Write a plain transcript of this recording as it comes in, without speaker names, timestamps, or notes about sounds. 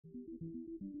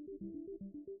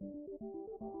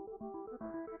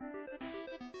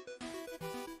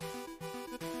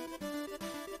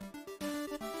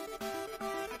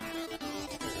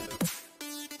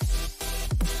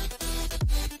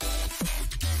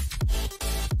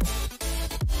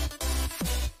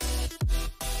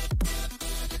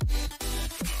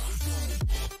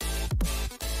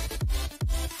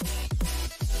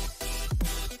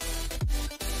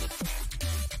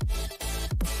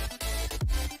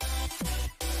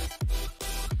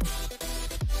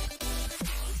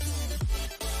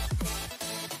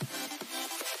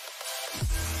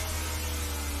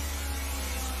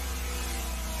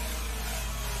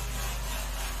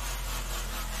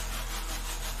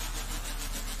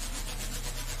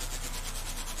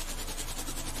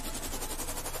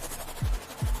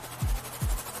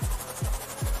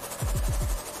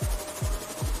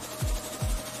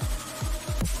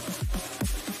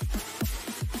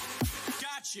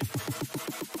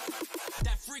suspicion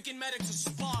that freaking medic's a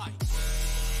spy.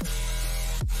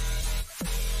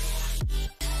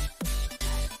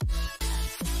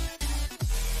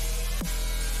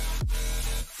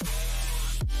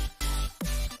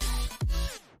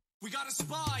 We got a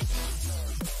spy.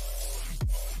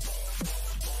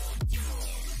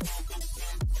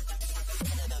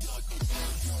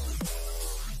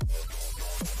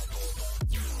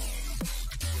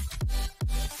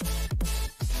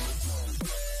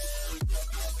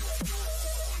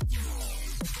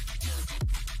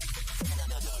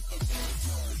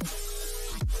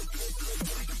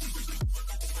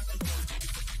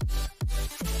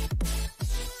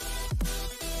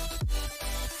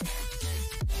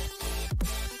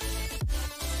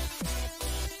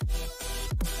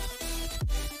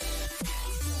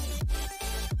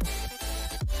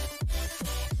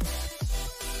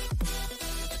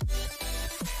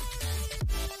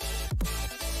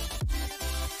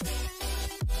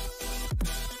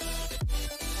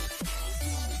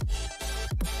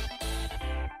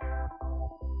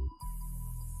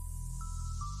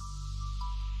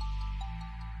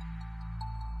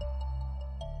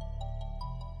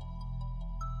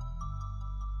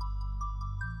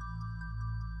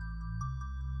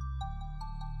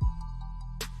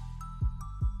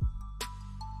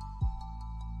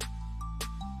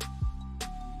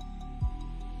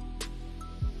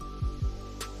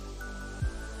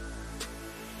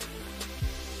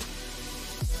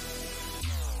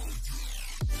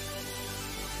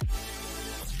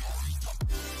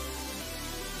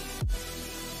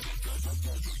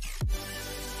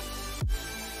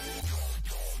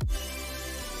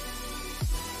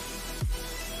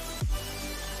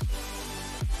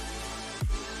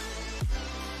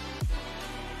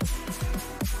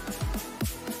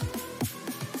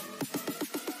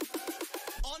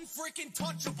 Unfreaking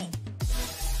touchable.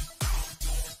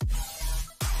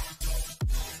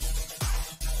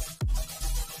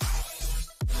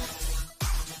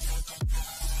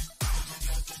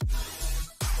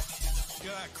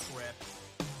 God, crap.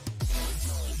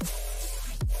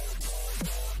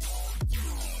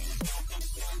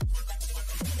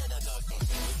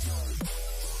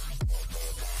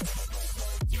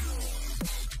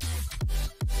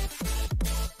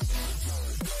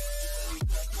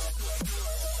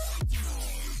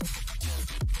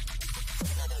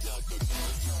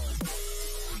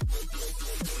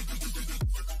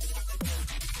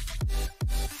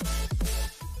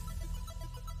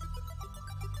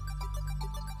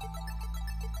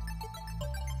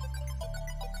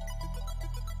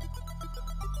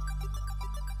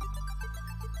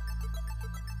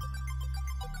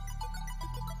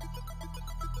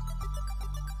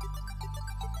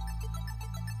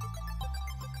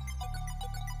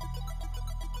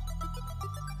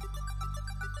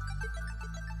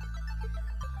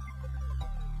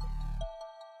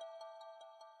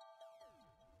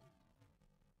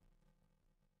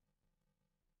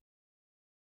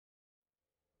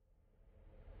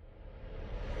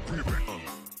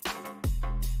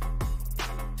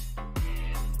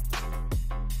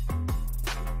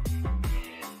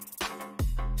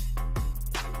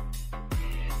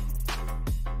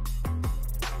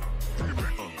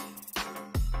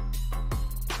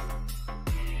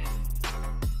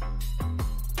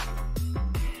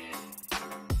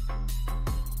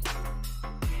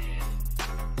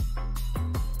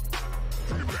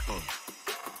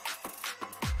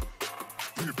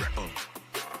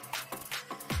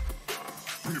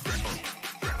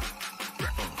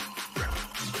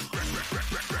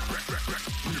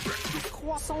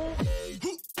 Croissant.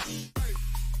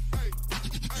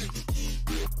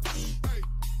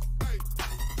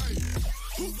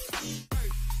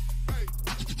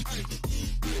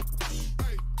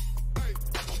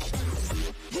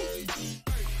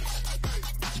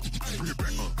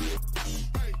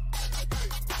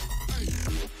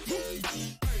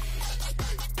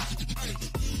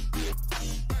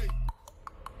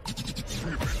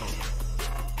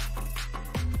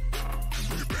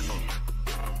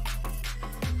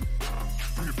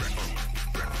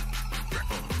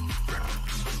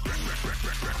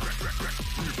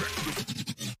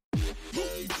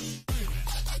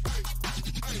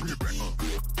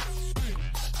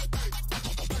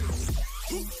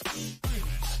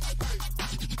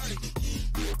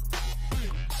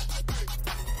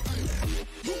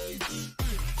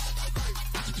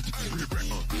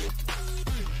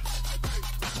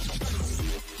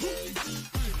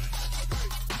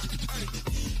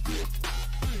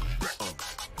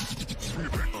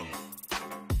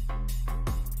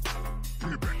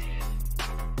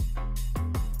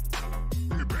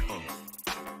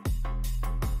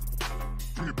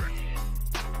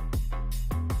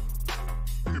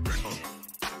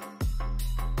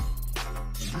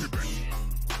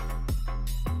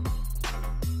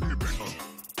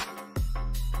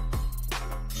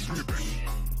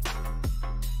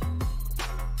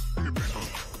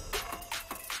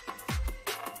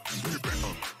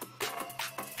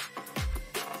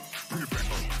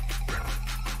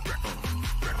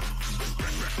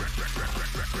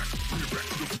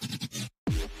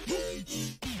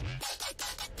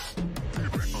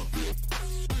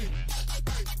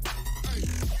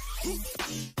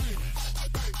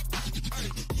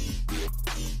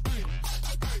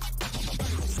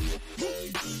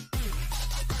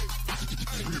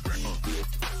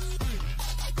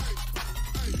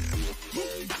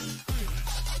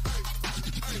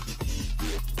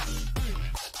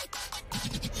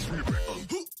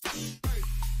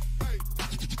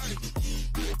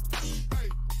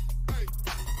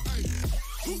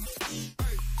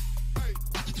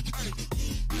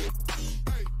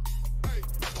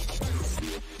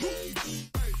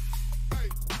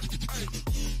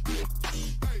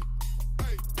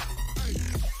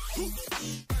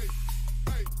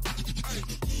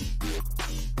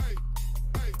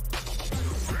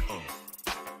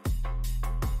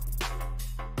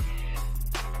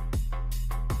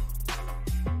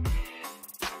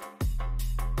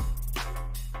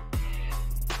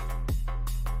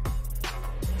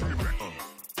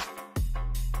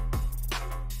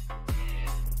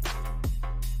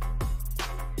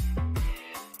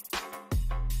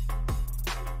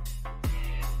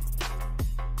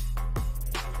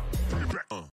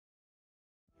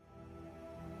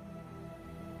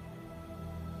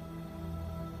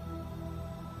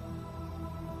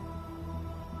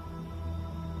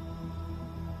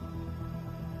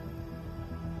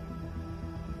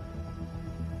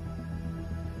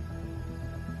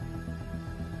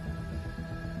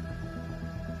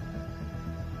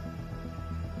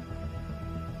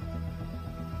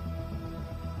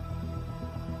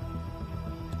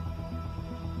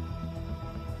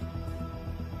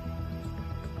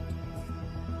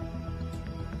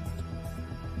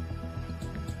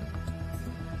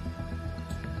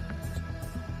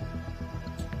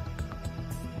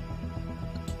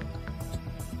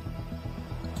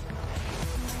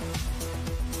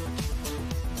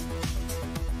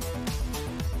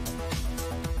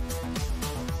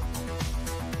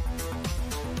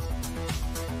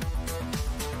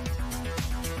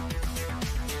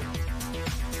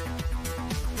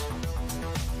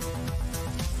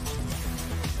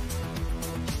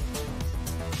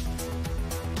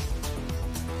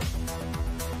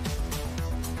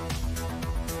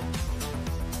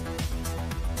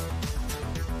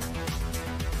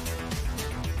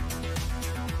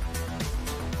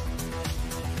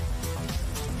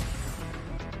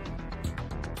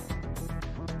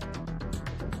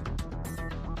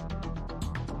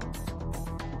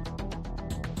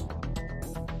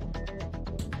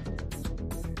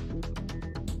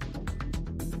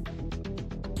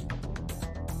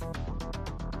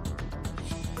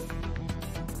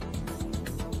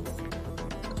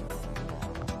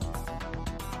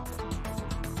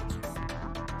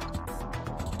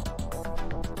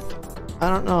 I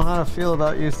don't know how to feel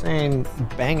about you saying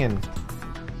banging.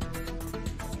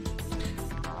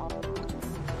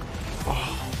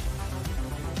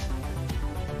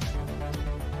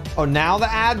 Oh, now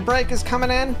the ad break is coming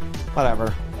in?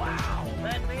 Whatever. Wow,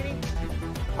 that meeting?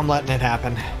 I'm letting it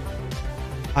happen.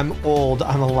 I'm old.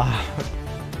 I'm allowed.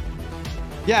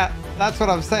 Yeah, that's what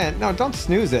I'm saying. No, don't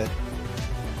snooze it.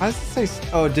 Why does it say...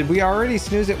 Oh, did we already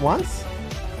snooze it once?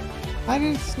 I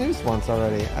didn't snooze once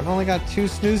already. I've only got 2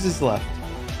 snoozes left.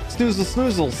 Snoozle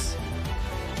snoozles.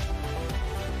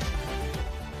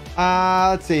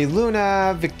 Let's see.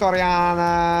 Luna,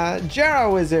 Victoriana,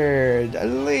 Jera Wizard,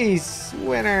 Elise,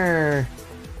 Winner,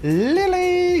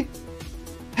 Lily.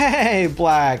 Hey,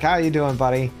 Black. How you doing,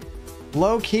 buddy?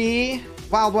 Low key.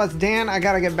 Wild West Dan, I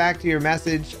gotta get back to your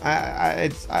message.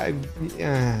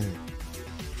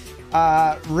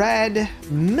 Red,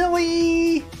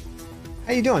 Millie.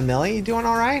 How you doing, Millie? You doing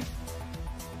all right?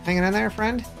 Hanging in there,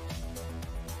 friend?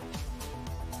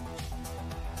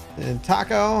 And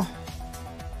Taco.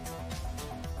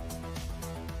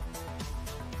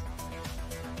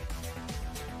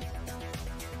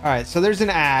 All right, so there's an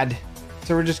ad.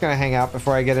 So we're just gonna hang out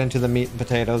before I get into the meat and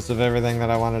potatoes of everything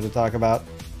that I wanted to talk about.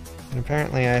 And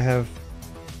apparently I have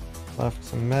left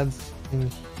some meds in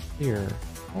here.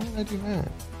 Why did I do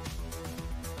that?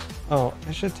 Oh,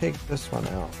 I should take this one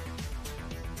out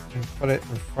and put it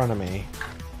in front of me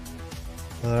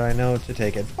so that I know to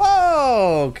take it.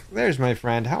 Whoa! There's my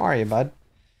friend. How are you, bud?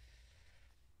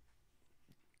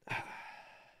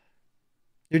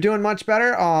 You're doing much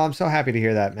better? Oh, I'm so happy to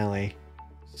hear that, Melly.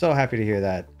 So happy to hear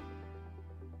that.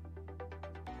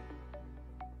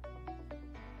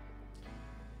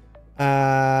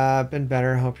 Been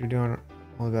better. Hope you're doing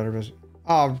all better.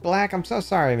 Oh, Black, I'm so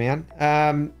sorry, man.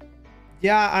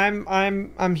 Yeah,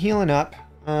 I'm healing up.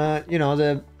 You know,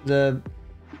 the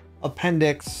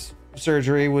appendix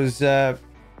surgery was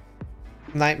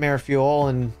nightmare fuel,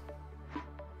 and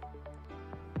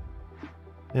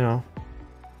you know.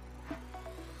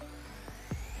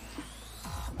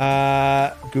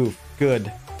 Goof.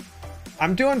 Good.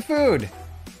 I'm doing food.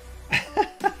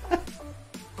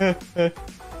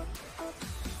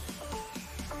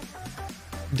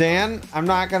 Dan, I'm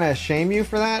not gonna shame you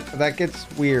for that, but that gets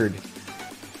weird.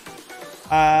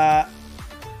 I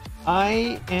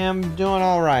am doing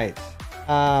all right.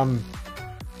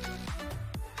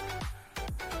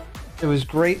 It was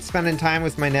great spending time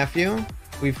with my nephew.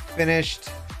 We finished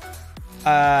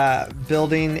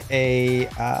building a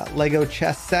Lego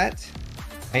chess set.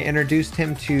 I introduced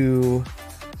him to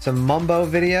some Mumbo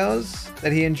videos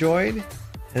that he enjoyed,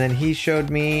 and then he showed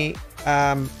me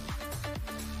a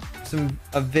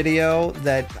video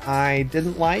that I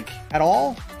didn't like at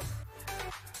all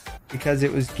because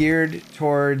it was geared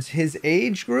towards his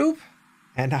age group,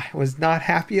 and I was not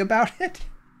happy about it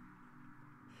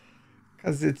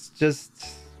because it's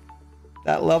just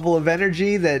that level of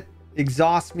energy that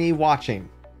exhausts me watching.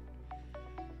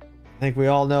 I think we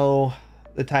all know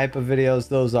the type of videos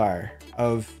those are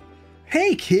of,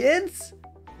 hey kids.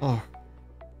 Oh,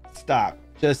 stop.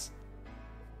 Just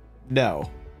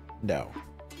no.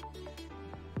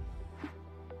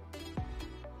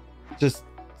 Just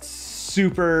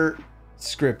super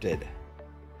scripted.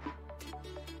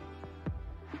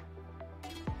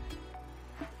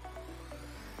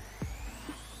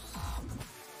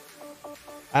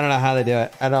 I don't know how they do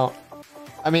it.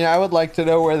 I mean, I would like to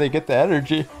know where they get the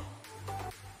energy.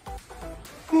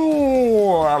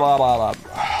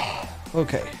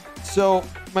 Okay, so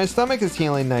my stomach is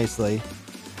healing nicely.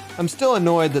 I'm still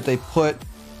annoyed that they put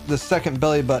the second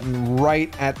belly button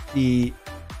right at the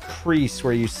crease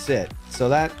where you sit. So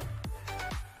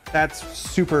that's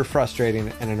super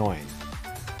frustrating and annoying.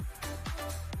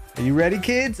 Are you ready,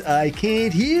 kids? I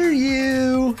can't hear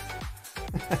you.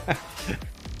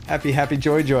 Happy,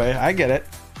 joy. I get it.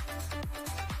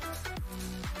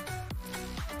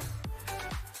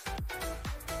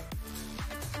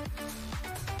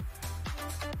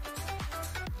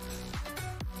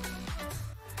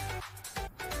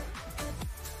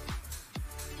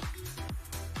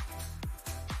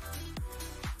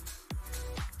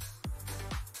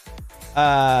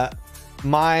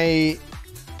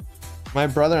 My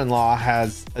brother-in-law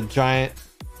has a giant...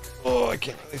 Oh, I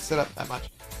can't really sit up that much.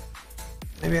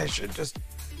 Maybe I should just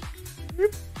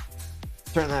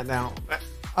turn that down a little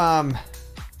bit.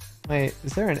 Wait,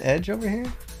 is there an edge over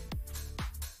here?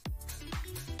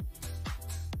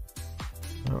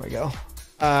 There we go.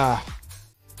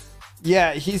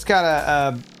 Yeah, he's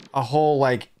got a whole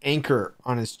like anchor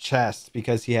on his chest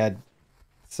because he had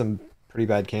some pretty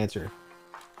bad cancer.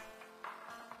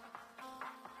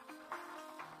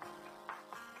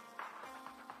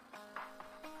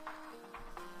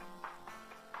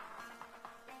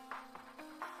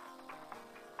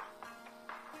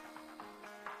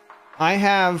 I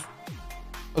have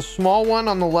a small one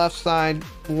on the left side,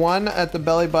 one at the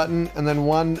belly button, and then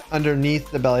one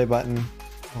underneath the belly button.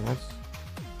 Oh, that's...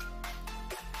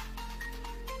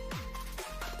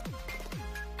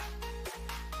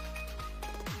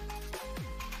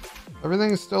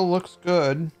 Everything still looks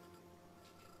good.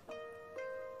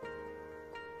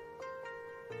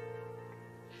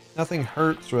 Nothing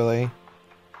hurts really,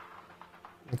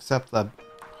 except the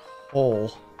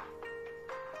hole.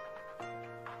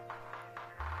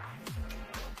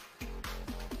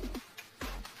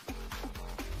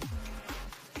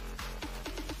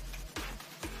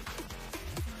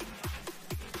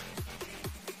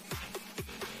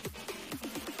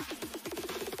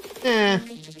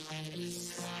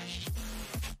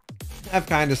 I've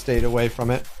kind of stayed away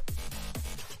from it.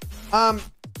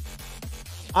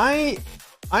 I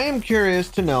am curious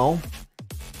to know.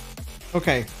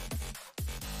 Okay.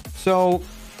 So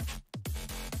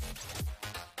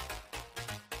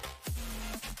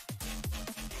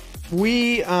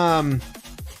we I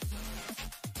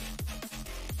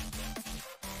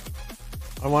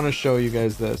want to show you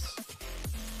guys this.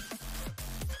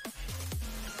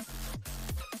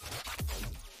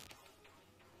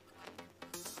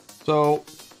 So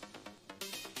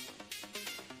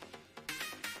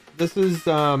this is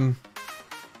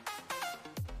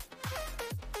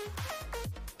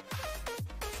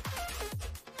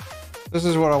this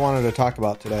is what I wanted to talk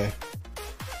about today.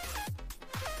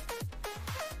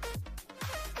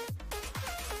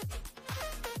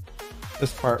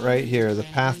 This part right here, the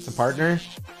path to partner.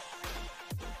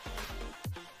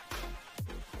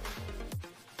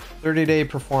 30-day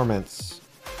performance.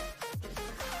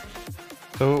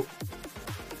 So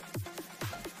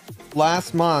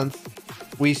last month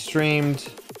we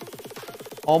streamed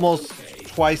almost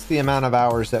twice the amount of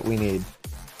hours that we need.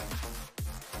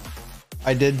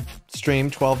 I did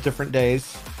stream 12 different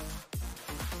days,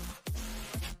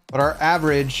 but our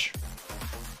average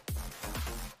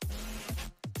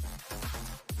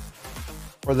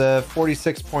for the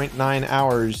 46.9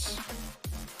 hours,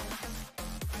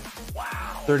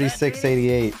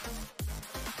 3688.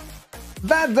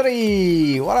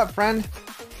 Badri, what up, friend?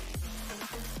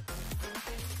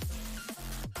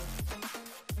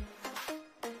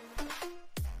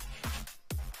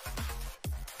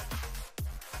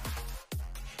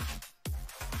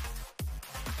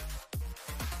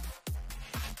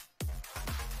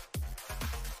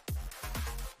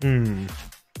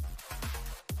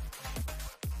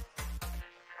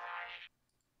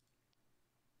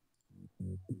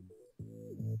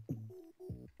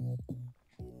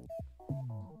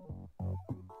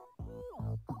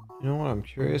 You know what I'm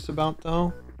curious about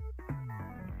though?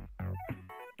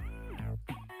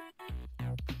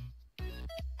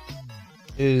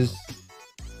 Is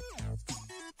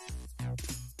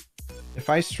if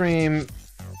I stream,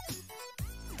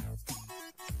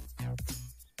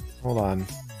 hold on,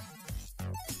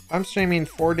 I'm streaming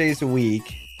 4 days a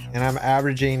week and I'm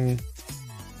averaging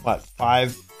what,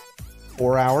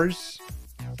 4 hours?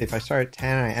 If I start at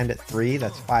 10 and I end at 3,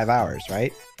 that's 5 hours,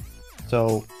 right?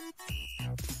 So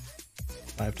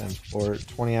 5 times 4,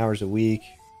 20 hours a week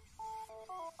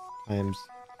times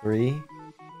 3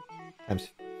 times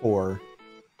 4,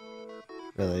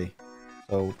 really.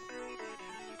 So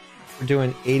we're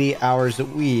doing 80 hours a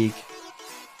week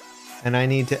and I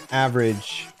need to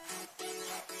average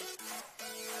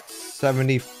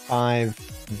 75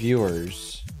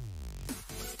 viewers.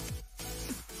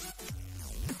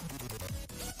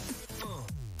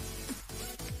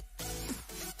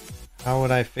 How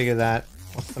would I figure that?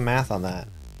 What's the math on that?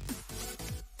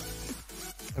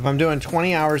 If I'm doing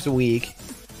 20 hours a week,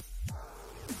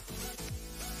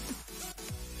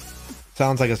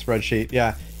 sounds like a spreadsheet.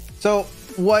 Yeah. So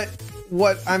what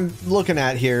I'm looking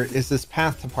at here is this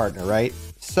path to partner, right?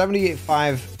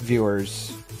 78.5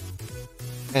 viewers,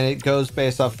 and it goes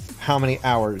based off how many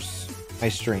hours I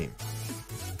stream.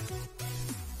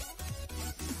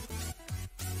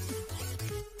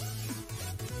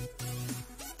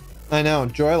 I know,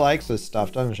 Joy likes this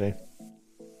stuff, doesn't she?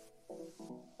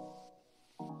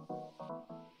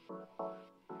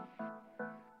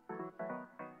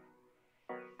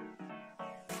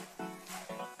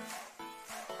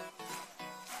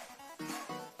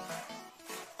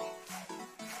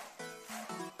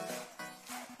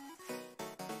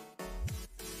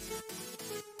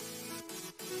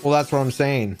 Well, that's what I'm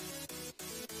saying.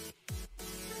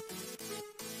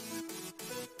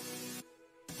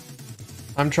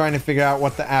 I'm trying to figure out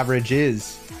what the average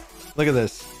is. Look at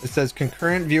this. It says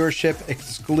concurrent viewership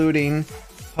excluding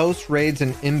host raids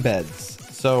and embeds.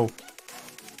 So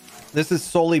this is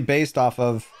solely based off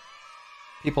of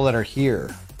people that are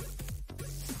here.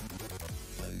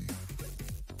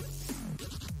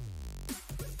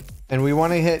 And we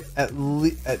want to hit at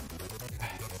least...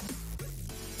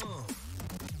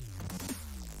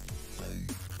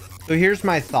 So here's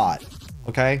my thought,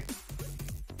 okay?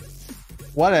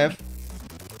 What if...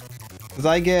 Because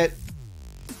I get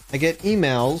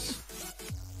emails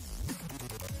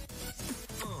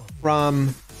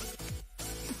from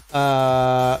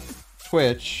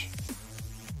Twitch.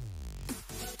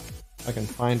 If I can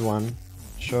find one,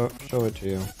 show it to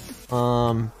you.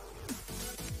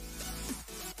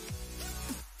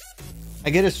 I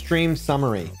get a stream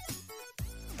summary,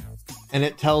 and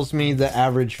it tells me the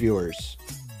average viewers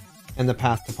and the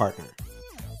path to partner.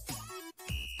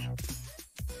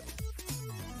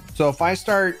 So if I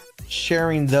start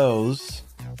sharing those,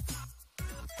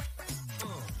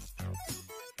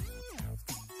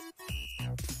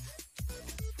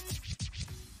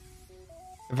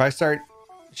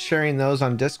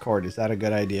 on Discord, is that a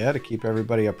good idea to keep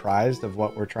everybody apprised of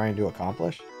what we're trying to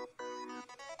accomplish?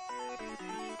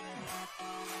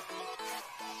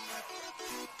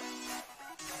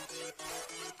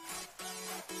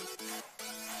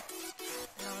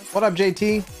 What up,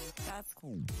 JT? That's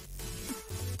cool.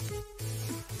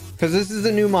 Because this is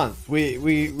a new month.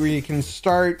 We can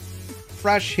start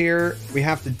fresh here. We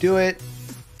have to do it.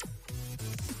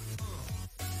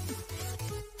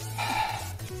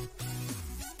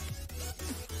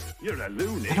 You're a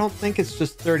loony. I don't think it's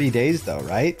just 30 days though,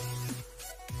 right?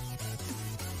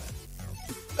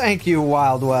 Thank you,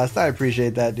 Wild West. I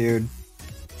appreciate that, dude.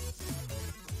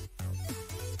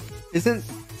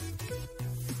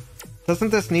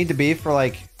 Doesn't this need to be for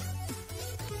like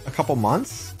a couple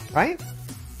months, right?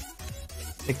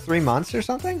 Like 3 months or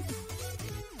something?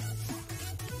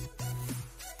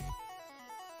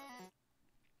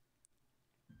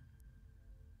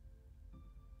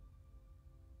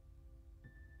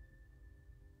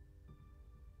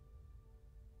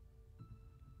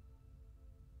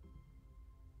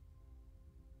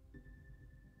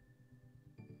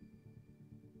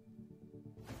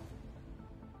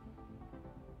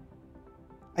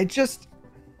 It just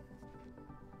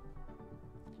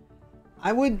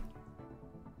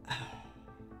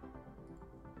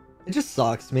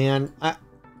sucks, man.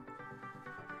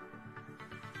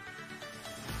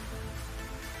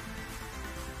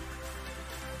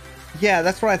 Yeah,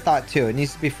 that's what I thought too. It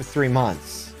needs to be for 3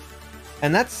 months.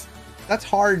 And that's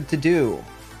hard to do.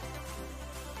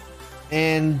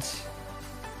 And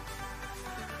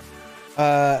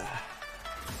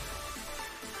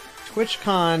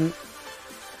TwitchCon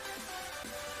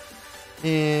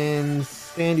in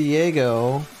San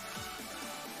Diego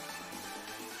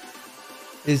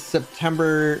is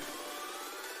September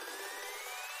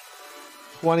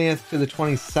 20th to the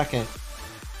 22nd.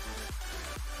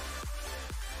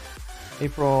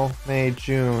 April, May,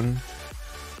 June.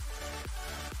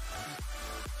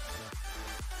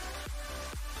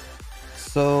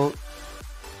 So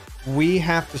we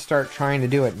have to start trying to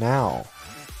do it now.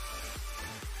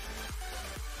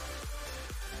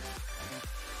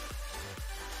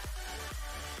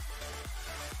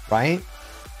 Right?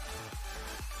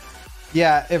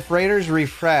 Yeah, if raiders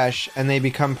refresh and they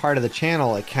become part of the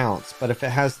channel, it counts. But if it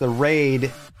has the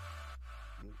raid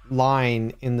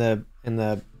line in the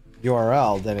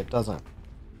URL, then it doesn't.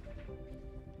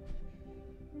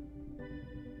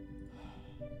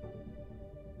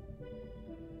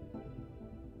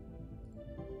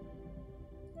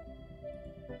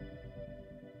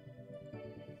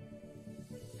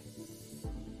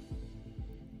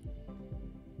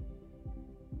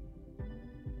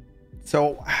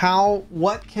 So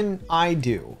what can I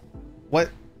do? What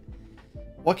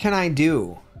can I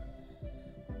do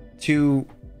to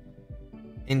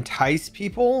entice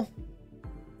people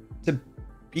to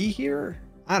be here?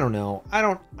 I don't know. I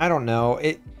don't know.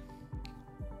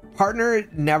 Partner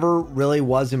never really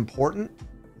was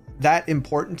that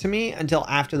important to me until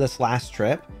after this last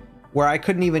trip, where I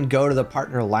couldn't even go to the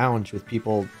partner lounge with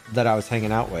people that I was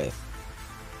hanging out with.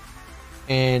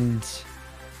 And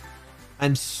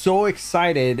I'm so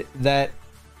excited that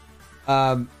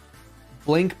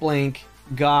Blink Blink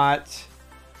got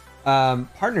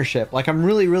partnership. Like, I'm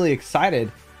really, really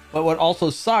excited. But what also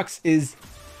sucks is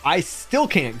I still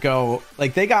can't go.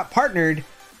 Like, they got partnered.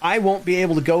 I won't be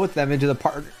able to go with them into the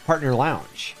partner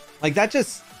lounge. Like, that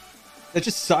just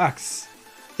sucks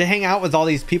to hang out with all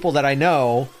these people that I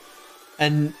know.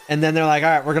 And then they're like, all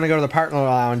right, we're going to go to the partner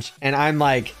lounge. And I'm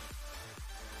like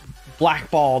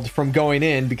blackballed from going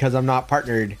in because I'm not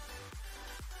partnered.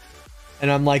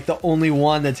 And I'm like the only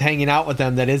one that's hanging out with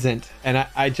them that isn't. And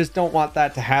I just don't want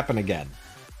that to happen again.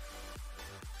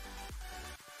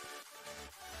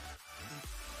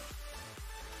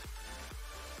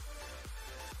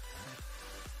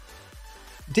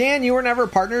 Dan, you were never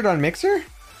partnered on Mixer?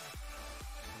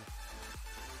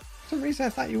 For some reason I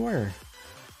thought you were.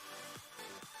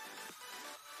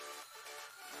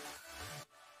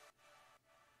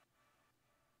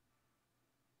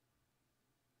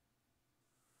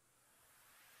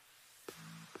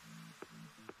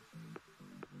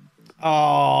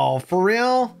 Oh, for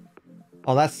real?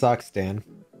 Oh, that sucks, Dan.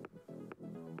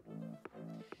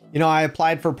 You know, I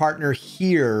applied for partner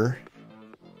here.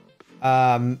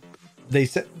 They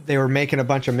said they were making a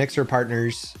bunch of Mixer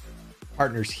partners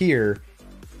here,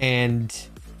 and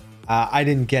I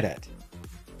didn't get it.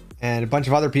 And a bunch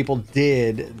of other people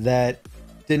did that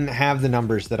didn't have the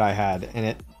numbers that I had, and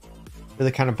it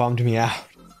really kind of bummed me out.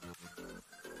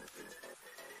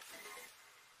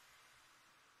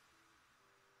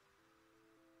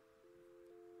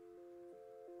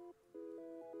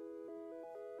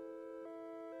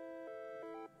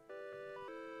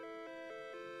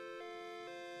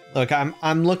 Look,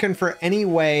 I'm looking for any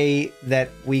way that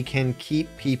we can keep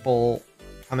people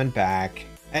coming back.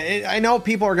 I know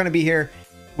people are going to be here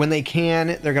when they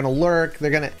can. They're going to lurk.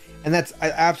 They're going to, and I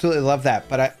absolutely love that.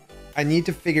 But I need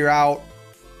to figure out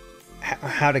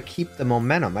how to keep the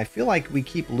momentum. I feel like we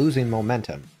keep losing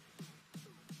momentum.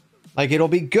 Like it'll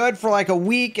be good for like a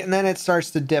week and then it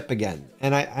starts to dip again.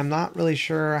 And I'm not really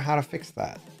sure how to fix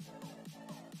that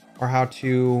or how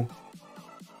to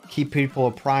keep people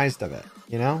apprised of it.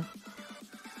 You know?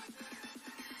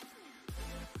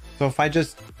 So if I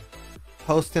just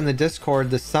post in the Discord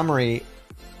the summary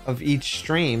of each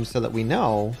stream so that we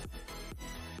know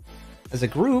as a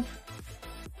group,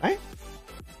 right?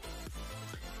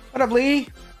 What up, Lee?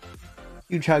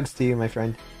 Huge hugs to you, my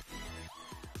friend.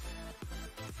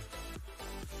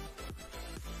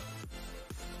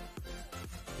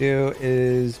 Do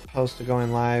is post to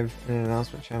going live in an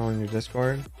announcement channel in your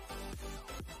Discord.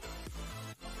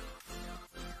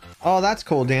 Oh, that's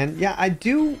cool, Dan. Yeah, I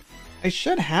do. I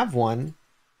should have one.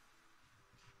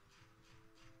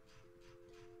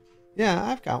 Yeah,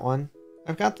 I've got one.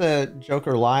 I've got the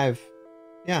Joker Live.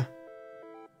 Yeah.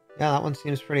 Yeah, that one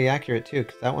seems pretty accurate too,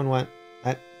 because that one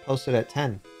posted at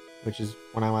 10, which is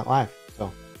when I went live.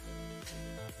 So,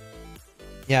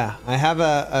 yeah, I have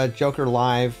a Joker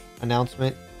Live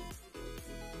announcement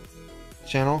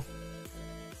channel.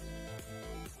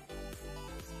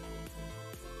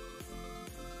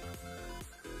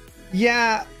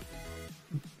 Yeah.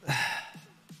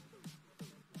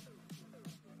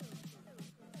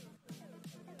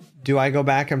 Do I go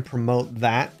back and promote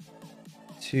that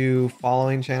to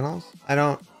following channels? I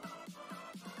don't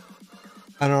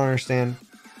understand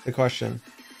the question.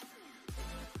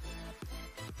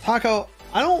 Taco,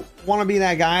 I don't want to be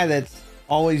that guy that's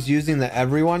always using the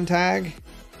everyone tag.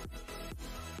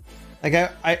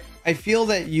 Like I feel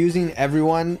that using the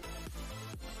everyone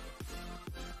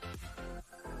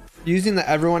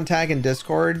tag in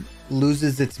Discord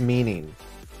loses its meaning.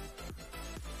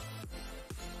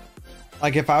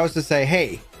 Like if I was to say,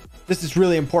 hey, this is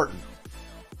really important.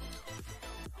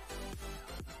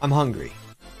 I'm hungry.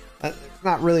 It's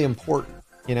not really important,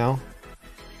 you know?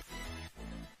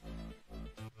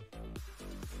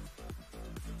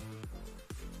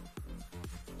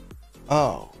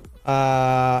 Oh.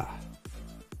 I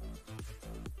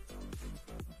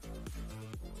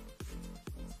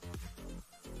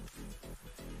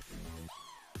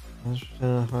was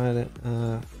trying to hide it.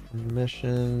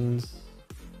 Permissions.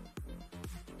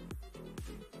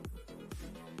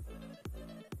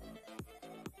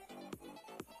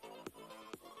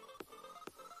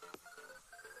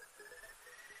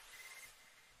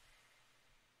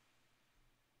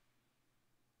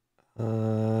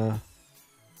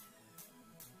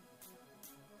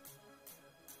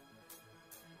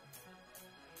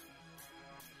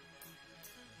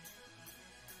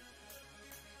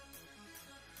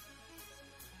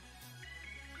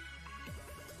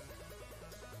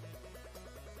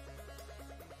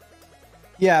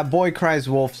 Yeah, boy cries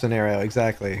wolf scenario,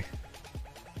 exactly.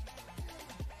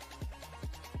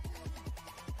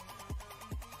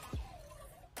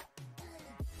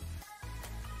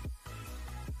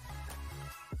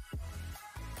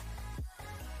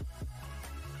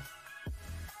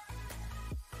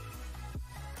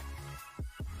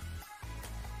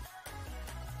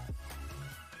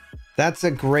 That's a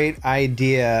great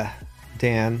idea,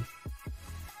 Dan.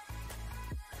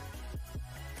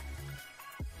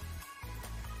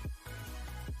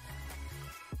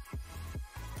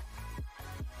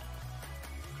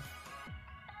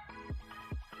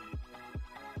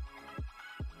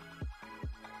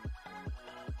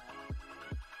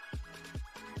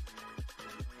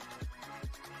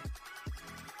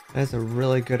 That's a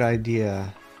really good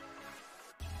idea.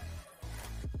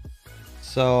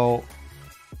 So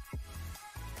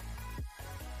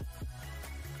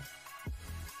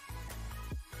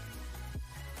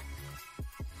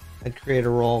I'd create a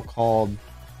role called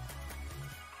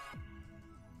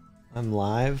I'm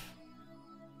live,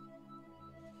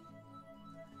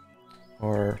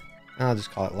 or I'll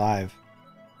just call it live.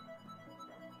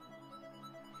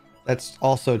 That's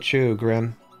also true,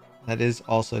 Grim. That is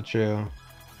also true.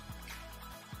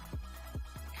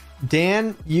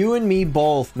 Dan, you and me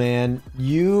both, man.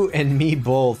 You and me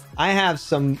both. I have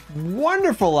some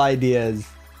wonderful ideas,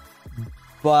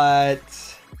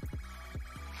 but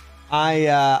I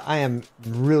am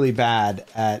really bad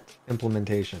at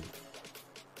implementation.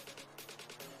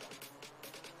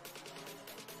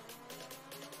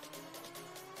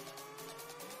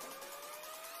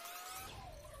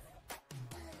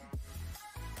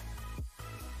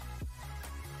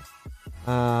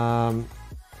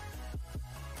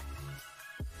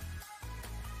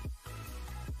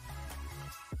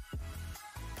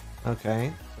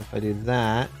 Okay, so if I do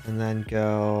that and then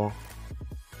go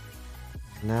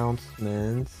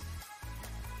announcements,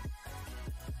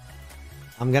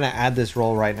 I'm gonna add this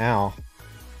role right now.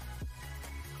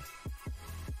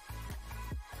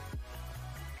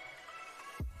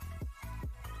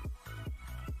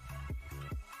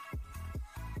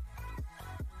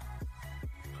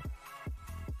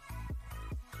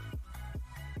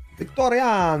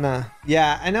 Victoriana.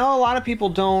 Yeah, I know a lot of people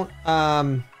don't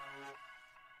gosh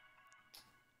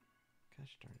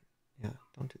darn it. Yeah,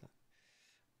 don't do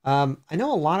that. I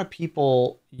know a lot of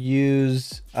people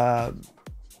use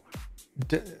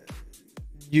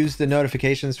use the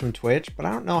notifications from Twitch, but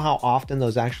I don't know how often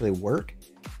those actually work.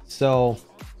 So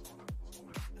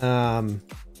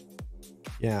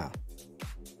yeah.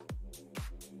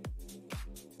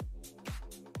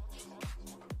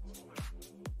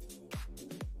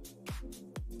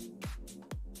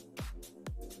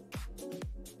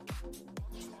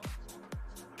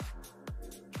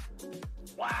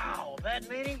 Wow, that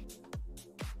many?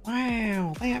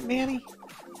 Wow, that many?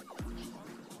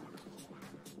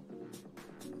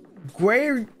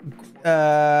 Where,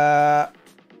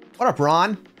 what up,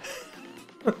 Ron?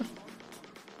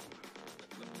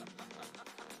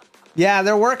 Yeah,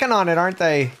 they're working on it, aren't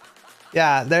they?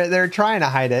 Yeah, they're trying to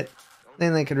hide it.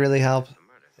 Thing that could really help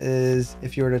is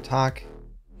if you were to talk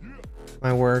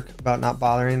my work about not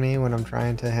bothering me when I'm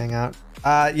trying to hang out.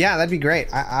 Yeah, that'd be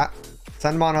great. I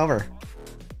send them on over.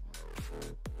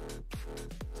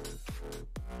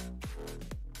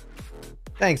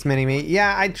 Thanks, Mini-Me.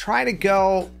 Yeah, I try to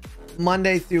go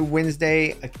Monday through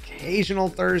Wednesday, occasional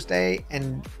Thursday,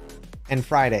 and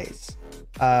Fridays.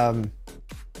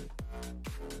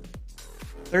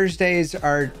 Thursdays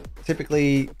are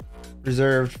typically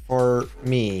reserved for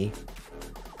me.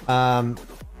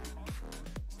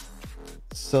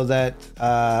 So that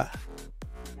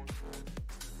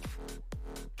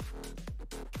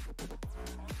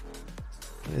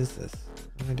what is this?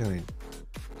 What am I doing?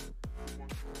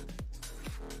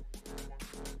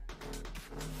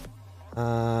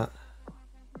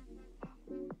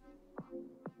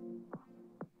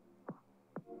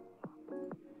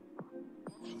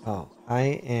 Oh, I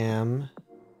am.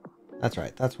 That's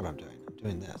right. That's what I'm doing. I'm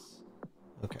doing this.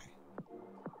 Okay.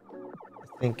 I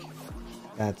think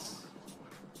that's.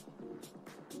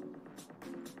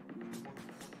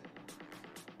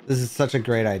 This is such a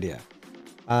great idea.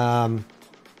 She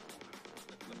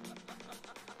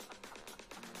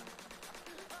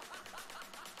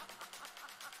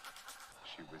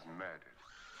was murdered.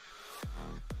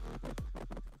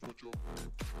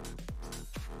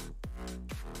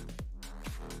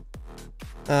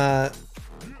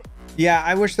 Yeah,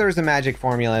 I wish there was a magic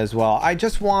formula as well. I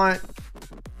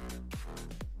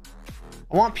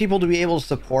want people to be able to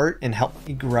support and help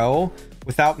me grow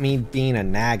without me being a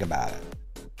nag about it.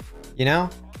 You know?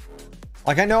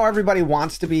 Like, I know everybody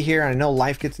wants to be here, and I know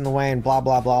life gets in the way and blah,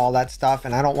 blah, blah, all that stuff.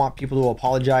 And I don't want people to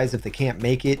apologize if they can't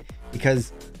make it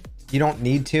because you don't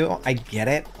need to. I get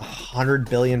it. 100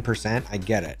 billion%. I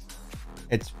get it.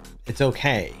 It's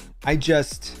okay. I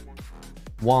just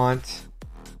want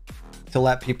to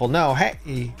let people know,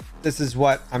 hey, this is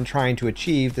what I'm trying to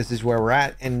achieve. This is where we're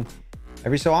at. And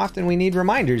every so often we need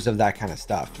reminders of that kind of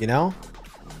stuff, you know?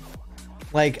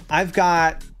 Like, I've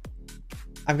got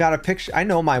a picture. I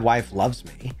know my wife loves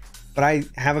me, but I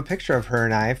have a picture of her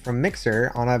and I from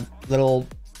Mixer on a little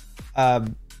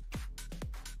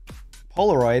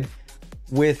Polaroid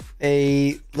with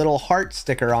a little heart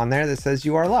sticker on there that says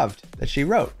 "You are loved" that she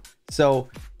wrote. So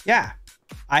yeah,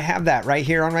 I have that right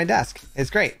here on my desk. It's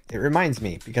great. It reminds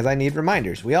me because I need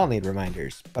reminders. We all need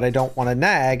reminders, but I don't want to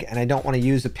nag and I don't want to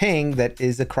use a ping that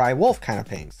is a cry wolf kind of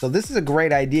ping. So this is a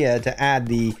great idea to add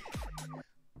the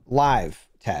live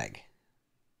tag.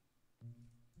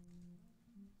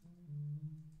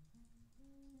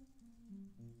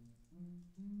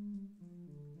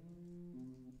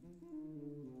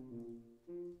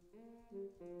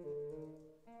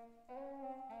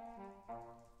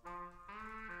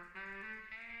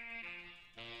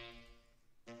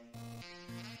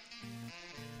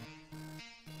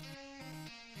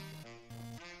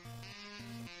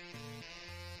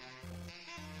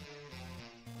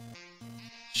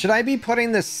 Should I be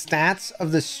putting the stats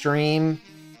of the stream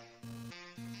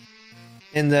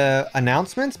in the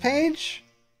announcements page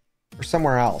or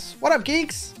somewhere else? What up,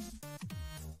 geeks?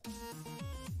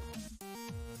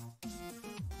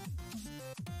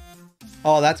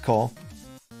 Oh, that's cool.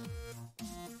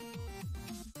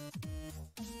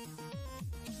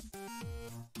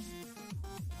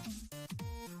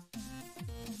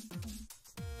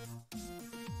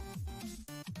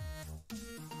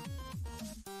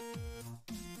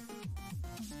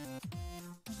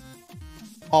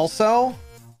 Also,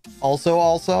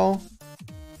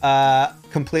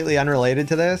 completely unrelated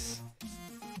to this,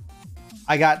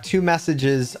 I got 2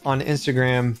 messages on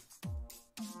Instagram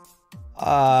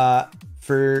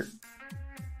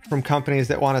from companies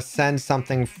that want to send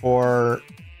something for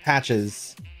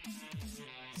patches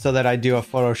so that I do a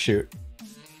photo shoot.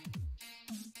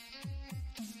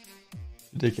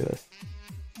 Ridiculous.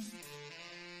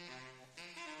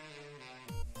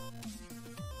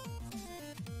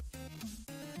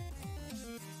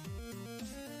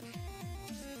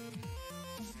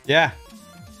 Yeah.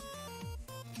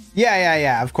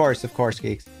 Yeah. Of course,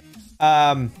 geeks.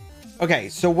 Okay,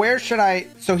 so where should I...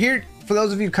 So here, for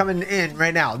those of you coming in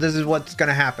right now, this is what's going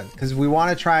to happen. Because we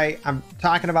want to try... I'm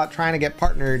talking about trying to get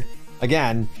partnered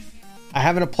again. I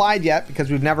haven't applied yet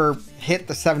because we've never hit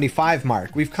the 75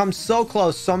 mark. We've come so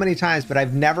close so many times, but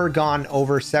I've never gone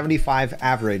over 75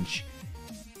 average.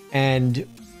 And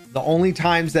the only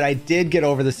times that I did get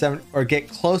over the 7 or get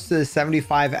close to the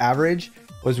 75 average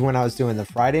was when I was doing the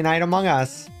Friday Night Among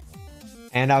Us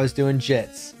and I was doing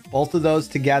JITs. Both of those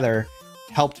together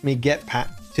helped me get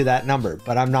to that number,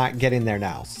 but I'm not getting there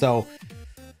now. So,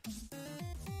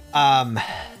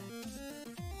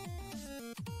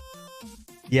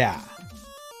 yeah.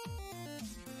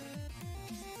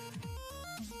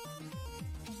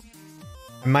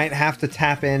 I might have to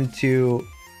tap into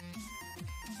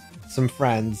some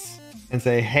friends and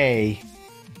say, hey,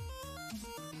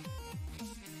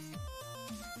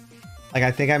 like,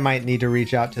 I think I might need to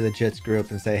reach out to the JITs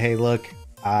group and say, hey, look,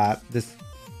 I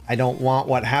don't want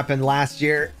what happened last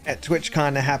year at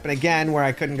TwitchCon to happen again, where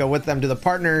I couldn't go with them to the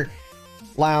partner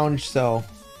lounge. So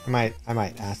I might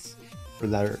ask for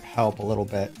their help a little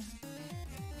bit.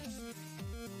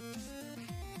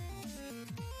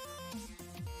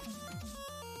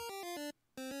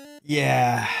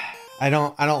 Yeah, I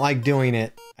don't like doing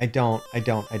it. I don't.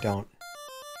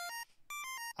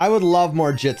 I would love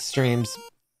more JIT streams.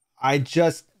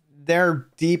 They're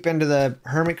deep into the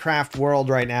Hermitcraft world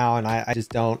right now, and I just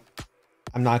don't,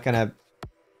 I'm not gonna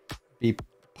be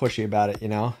pushy about it, you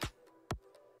know?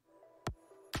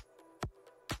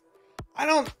 I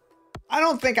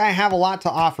don't think I have a lot to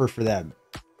offer for them.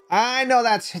 I know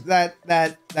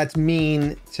that's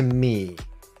mean to me.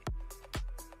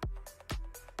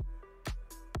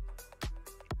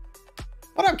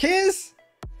 What up, Kiz?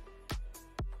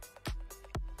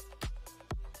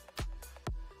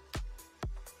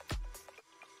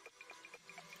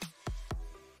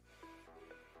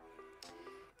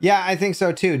 Yeah, I think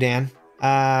so too, Dan.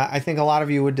 I think a lot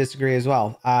of you would disagree as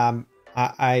well.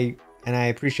 I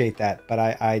appreciate that, but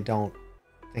I don't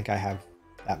think I have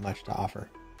that much to offer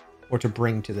or to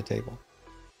bring to the table.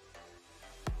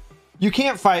 You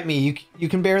can't fight me. You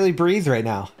can barely breathe right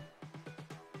now.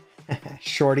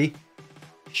 Shorty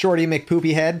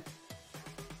McPoopy head.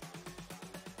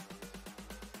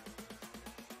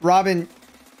 Robin,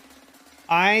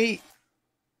 I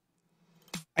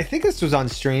think this was on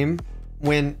stream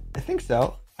when, I think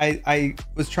so, I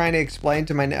was trying to explain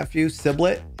to my nephew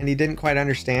Siblet, and he didn't quite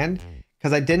understand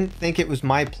because I didn't think it was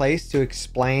my place to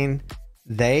explain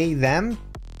they, them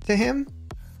to him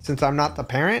since I'm not the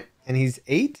parent and he's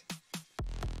 8.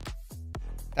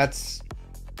 That's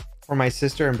for my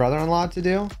sister and brother-in-law to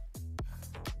do.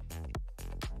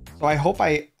 So I hope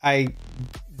I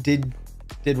did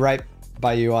right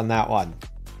by you on that one,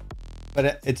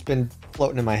 but it's been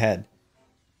floating in my head.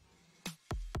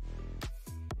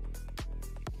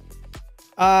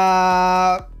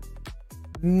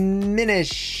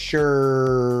 Miniature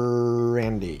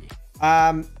Andy.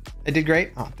 I did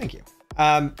great. Oh, thank you.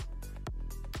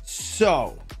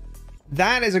 So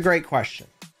that is a great question.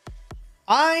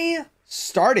 I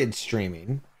started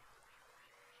streaming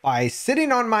by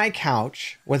sitting on my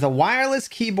couch with a wireless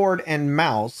keyboard and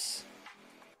mouse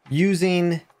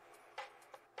using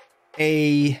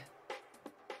I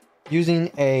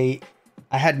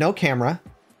had no camera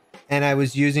and I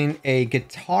was using a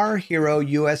Guitar Hero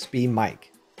USB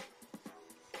mic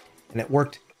and it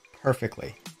worked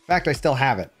perfectly. In fact, I still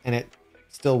have it and it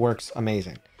still works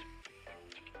amazing.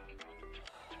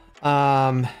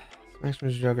 Next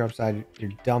Joker upside,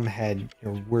 your dumb head,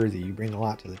 you're worthy. You bring a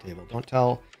lot to the table. Don't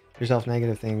tell yourself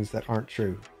negative things that aren't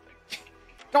true.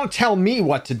 Don't tell me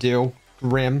what to do,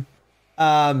 Grim.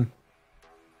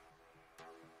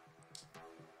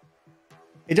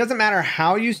 It doesn't matter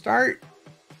how you start,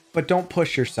 but don't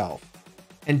push yourself.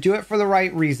 And do it for the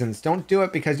right reasons. Don't do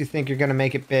it because you think you're going to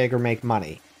make it big or make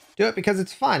money. Do it because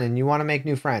it's fun and you want to make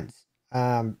new friends.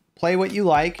 Play what you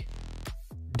like.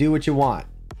 Do what you want.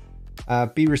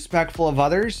 Be respectful of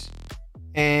others.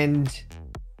 And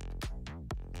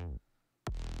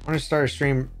I want to start a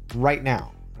stream right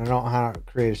now. I don't know how to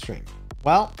create a stream.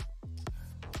 Well,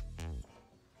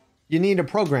 you need a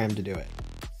program to do it.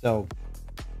 So,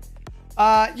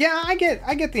 yeah, I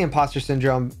get the imposter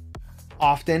syndrome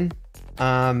often.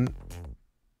 I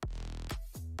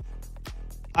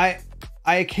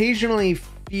occasionally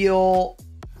feel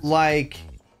like,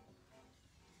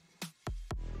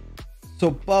 so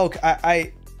Boke,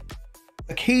 I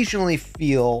occasionally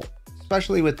feel,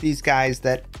 especially with these guys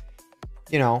that,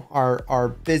 you know, are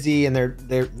busy and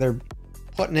they're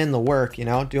putting in the work, you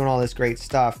know, doing all this great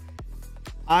stuff.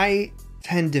 I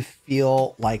tend to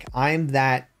feel like I'm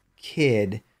that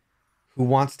kid who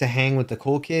wants to hang with the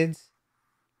cool kids,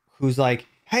 who's like,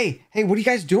 hey, what are you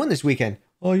guys doing this weekend?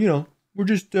 Oh, you know, we're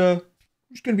just gonna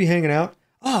be hanging out.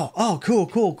 Oh,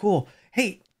 cool.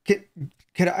 Hey,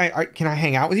 can I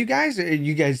hang out with you guys? Are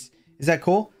you guys, is that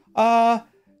cool?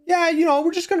 Yeah, you know,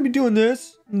 we're just gonna be doing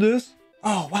this and this.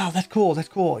 Oh, wow, that's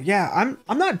cool. Yeah,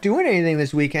 I'm not doing anything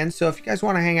this weekend, so if you guys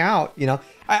want to hang out, you know,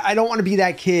 I don't want to be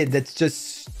that kid that's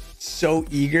just so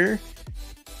eager,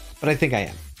 but I think I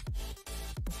am.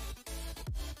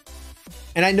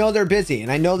 And I know they're busy,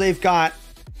 and I know they've got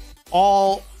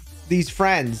all these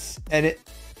friends and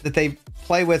that they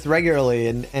play with regularly,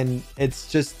 and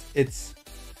it's just, I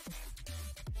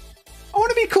want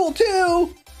to be cool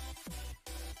too.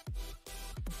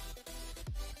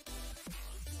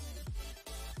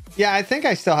 Yeah, I think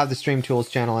I still have the Stream Tools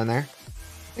channel in there.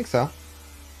 I think so.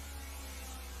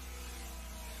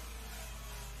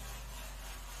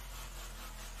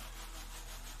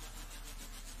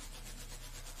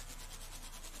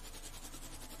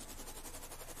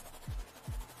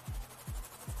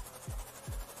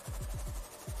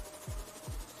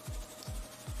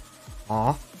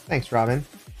 Aw, thanks, Robin.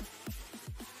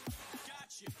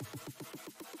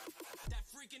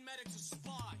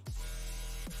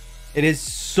 It is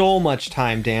so much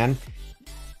time, Dan.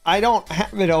 I don't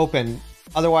have it open.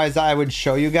 Otherwise, I would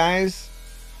show you guys.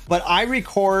 But I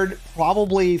record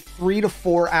probably 3 to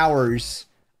 4 hours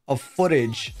of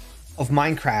footage of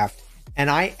Minecraft, and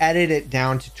I edit it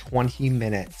down to 20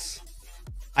 minutes.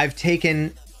 I've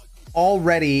taken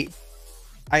already...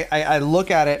 I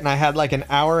look at it, and I had like an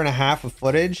hour and a half of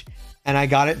footage, and I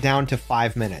got it down to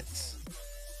 5 minutes.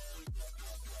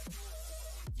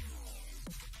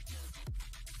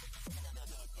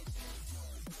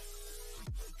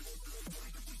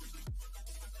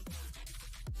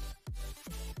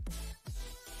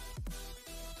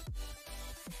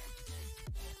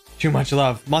 Too much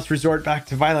love. Must resort back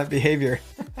to violent behavior.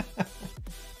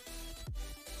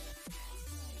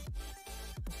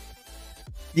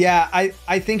 Yeah,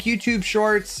 I think YouTube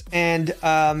Shorts and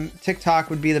TikTok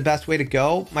would be the best way to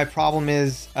go. My problem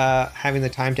is having the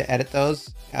time to edit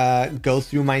those, go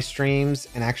through my streams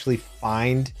and actually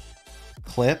find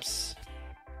clips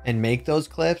and make those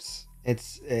clips.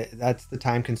 That's the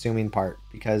time-consuming part,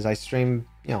 because I stream,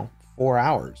 you know, 4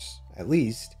 hours at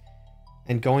least.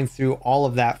 And going through all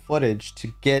of that footage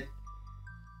to get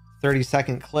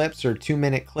 30-second clips or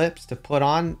 2-minute clips to put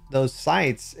on those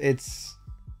sites, it's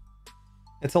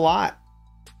a lot.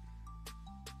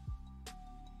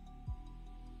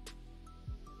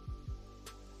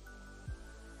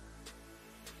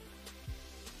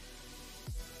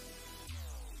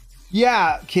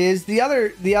 Yeah, kids. The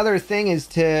other thing is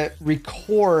to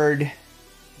record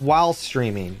while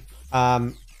streaming.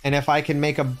 And if I can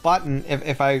make a button,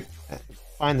 if I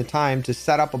find the time to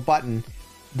set up a button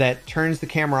that turns the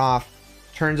camera off,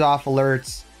 turns off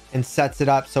alerts, and sets it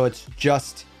up so it's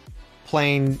just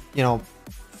plain, you know,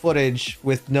 footage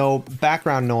with no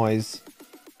background noise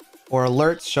or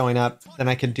alerts showing up, then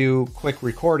I could do quick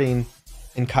recording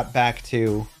and cut back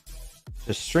to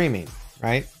just streaming,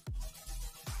 right?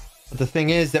 But the thing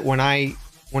is that when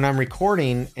I'm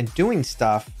recording and doing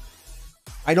stuff,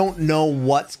 I don't know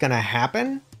what's gonna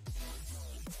happen.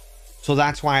 So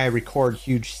that's why I record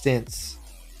huge stints.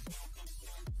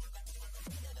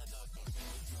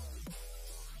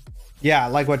 Yeah,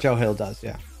 like what Joe Hill does,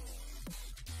 yeah.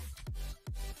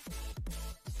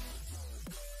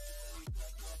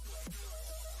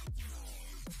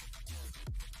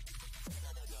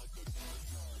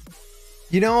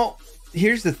 You know,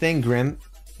 here's the thing, Grim.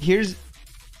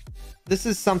 This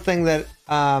is something that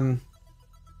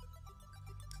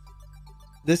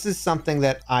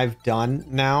I've done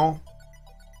now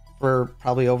for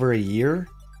probably over a year.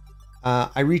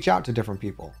 I reach out to different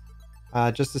people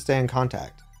just to stay in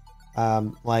contact.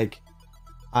 Like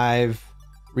I've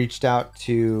reached out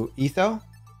to Etho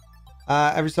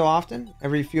every so often.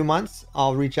 Every few months,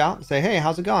 I'll reach out and say, "Hey,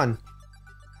 how's it going?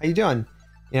 How you doing?"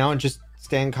 You know, and just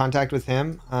stay in contact with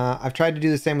him. I've tried to do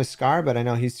the same with Scar, but I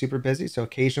know he's super busy. So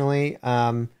occasionally,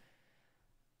 I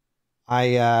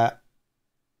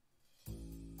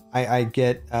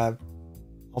get, I'll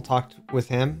talk with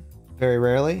him very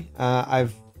rarely.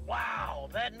 I've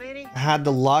had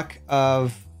the luck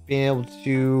of being able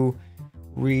to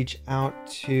reach out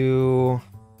to,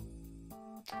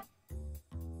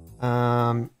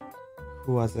 who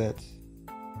was it?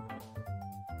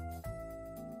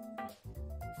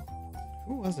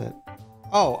 Who was it?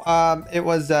 Oh, it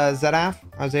was Zedaf.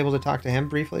 I was able to talk to him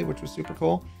briefly, which was super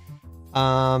cool.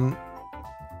 I've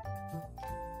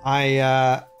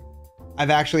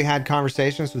actually had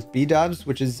conversations with B-Dubs,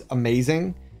 which is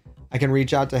amazing. I can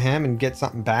reach out to him and get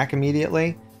something back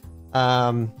immediately.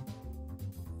 So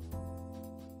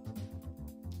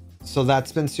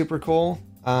that's been super cool.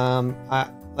 I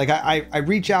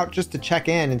reach out just to check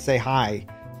in and say hi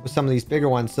with some of these bigger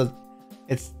ones. So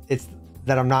it's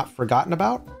that I'm not forgotten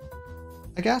about,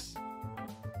 I guess.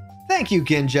 Thank you,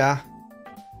 Ginja.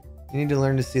 You need to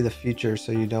learn to see the future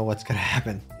so you know what's going to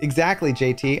happen. Exactly,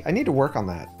 JT. I need to work on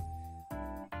that.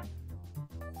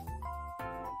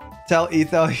 Tell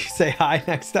Etho you say hi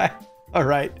next time. All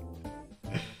right.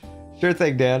 Sure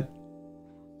thing, Dan.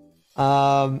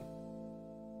 But,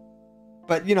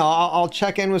 you know, I'll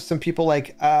check in with some people.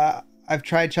 Like, I've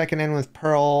tried checking in with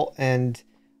Pearl and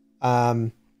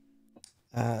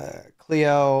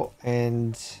Cleo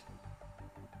and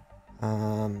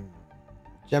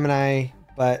Gemini,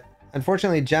 but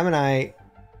unfortunately Gemini,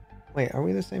 wait, are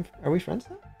we the same? Are we friends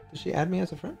now? Did she add me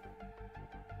as a friend?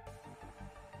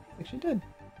 I think she did.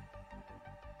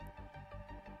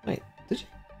 Wait, did she?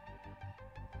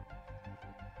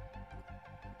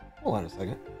 Hold on a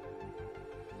second.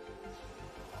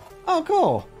 Oh,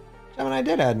 cool. Gemini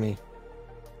did add me.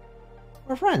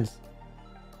 We're friends.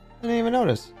 I didn't even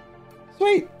notice.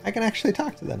 Sweet, I can actually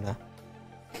talk to them now.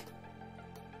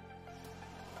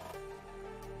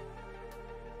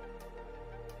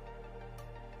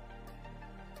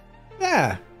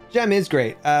 Yeah, Gem is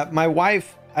great. My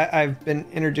wife, I've been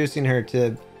introducing her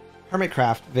to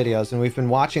Hermitcraft videos, and we've been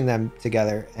watching them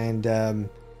together, and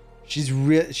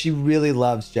she really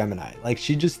loves Gemini. Like,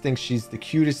 she just thinks she's the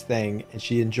cutest thing, and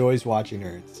she enjoys watching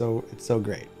her. It's so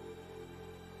great.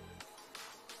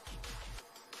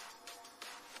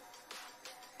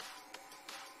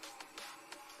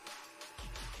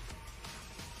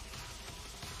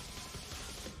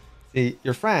 See,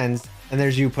 you're friends, and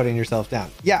there's you putting yourself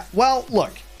down. Yeah, well,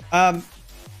 look. The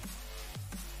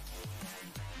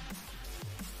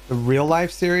real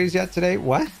life series yet today?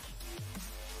 What?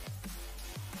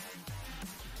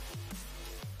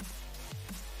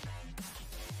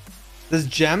 Does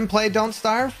Gem play Don't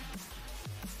Starve?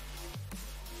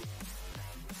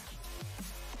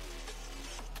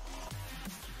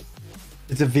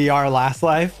 It's a VR Last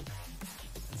Life?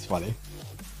 That's funny.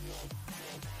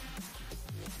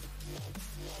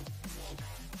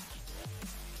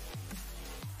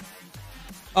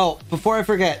 Oh, before I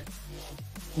forget,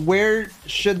 where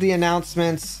should the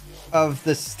announcements of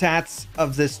the stats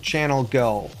of this channel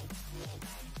go?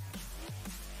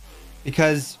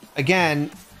 Because,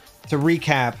 again, to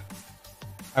recap,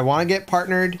 I want to get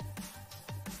partnered.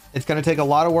 It's going to take a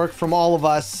lot of work from all of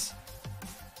us.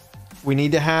 We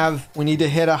need to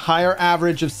hit a higher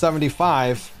average of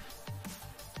 75.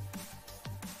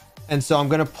 And so I'm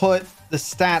going to put the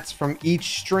stats from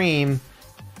each stream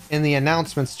in the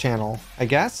announcements channel, I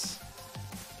guess,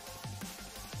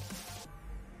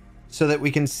 so that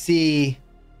we can see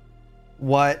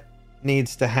what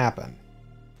needs to happen.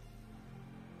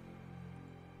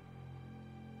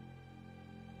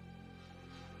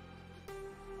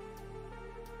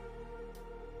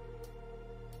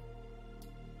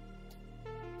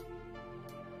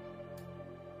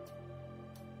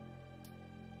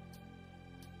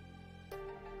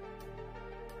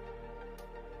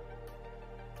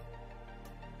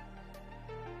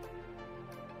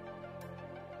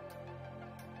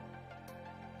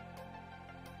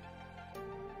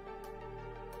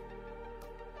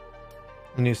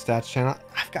 A new stats channel.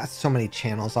 I've got so many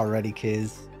channels already,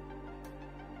 kids.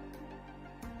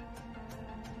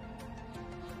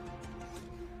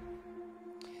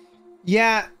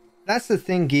 Yeah, that's the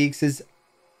thing, geeks, is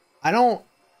I don't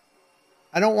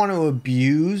want to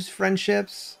abuse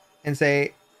friendships and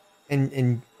say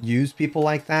and use people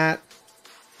like that.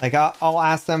 Like I'll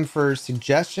ask them for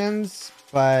suggestions,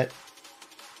 but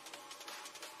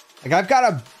like I've got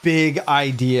a big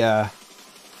idea.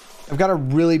 I've got a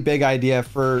really big idea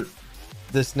for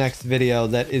this next video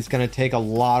that is going to take a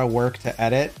lot of work to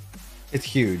edit. It's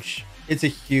huge. It's a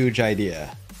huge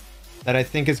idea that I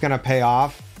think is going to pay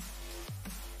off.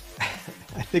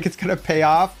 I think it's going to pay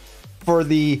off for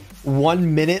the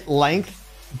 1 minute length,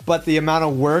 but the amount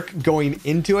of work going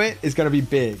into it is going to be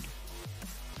big.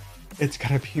 It's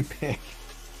going to be big,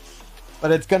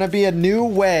 but it's going to be a new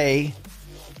way.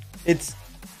 It's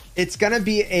going to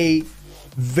be a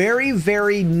very,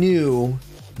 very new,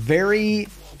 very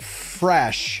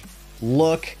fresh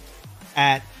look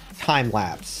at time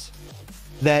lapse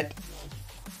that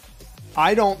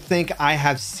I don't think I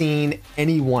have seen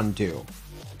anyone do.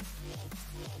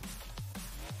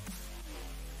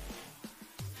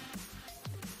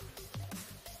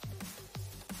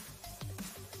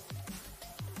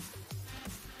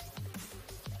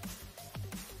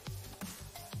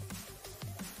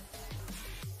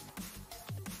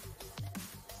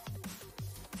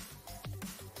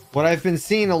 What I've been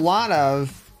seeing a lot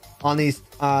of on these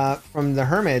from the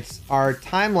hermits are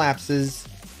time lapses,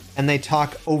 and they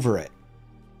talk over it.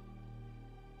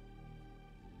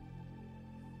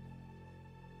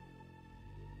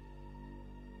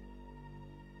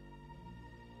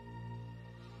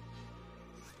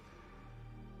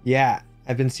 Yeah,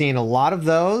 I've been seeing a lot of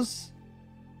those.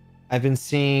 I've been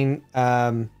seeing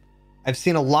I've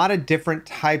seen a lot of different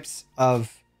types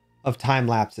of time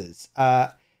lapses.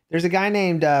 There's a guy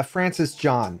named Francis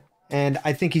John, and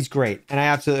I think he's great, and I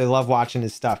absolutely love watching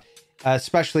his stuff,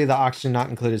 especially the oxygen not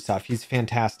included stuff. He's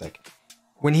fantastic.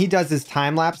 When he does his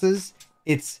time lapses,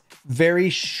 it's very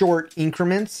short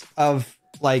increments of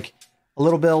like a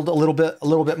little build, a little bit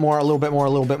more, a little bit more, a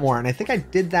little bit more. And I think I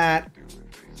did that.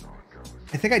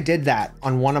 I think I did that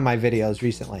on one of my videos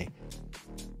recently.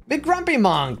 Big Grumpy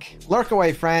Monk, lurk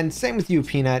away, friend. Same with you,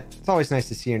 Peanut. It's always nice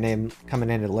to see your name coming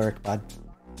in to lurk, bud.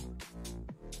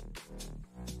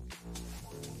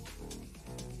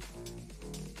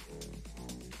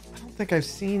 I think I've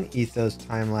seen Ethos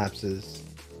time lapses.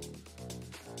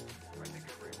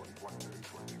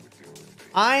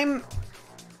 I've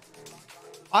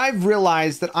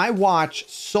realized that I watch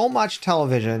so much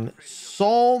television,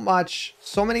 so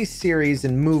many series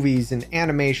and movies and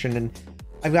animation, and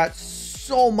I've got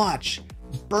so much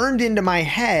burned into my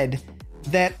head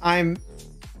that I'm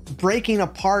breaking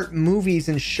apart movies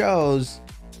and shows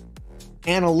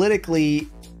analytically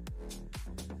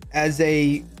as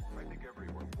a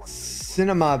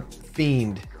cinema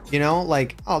fiend, you know,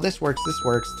 like, oh, this works,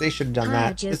 they should have done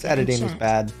that, this editing was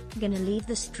bad. Gonna leave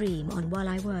the stream on while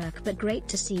I work, but great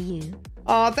to see you.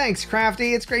 Oh, thanks,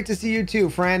 Crafty. It's great to see you too,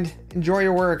 friend. Enjoy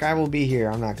your work. I will be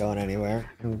here. I'm not going anywhere.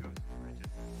 I'm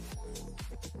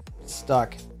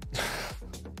stuck.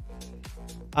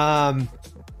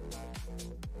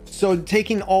 So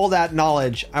taking all that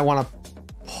knowledge, I want to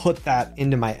put that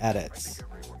into my edits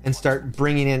and start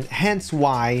bringing in, hence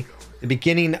why the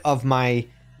beginning of my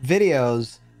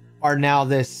videos are now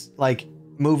this like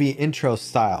movie intro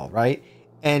style, right?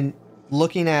 And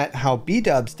looking at how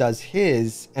B-Dubs does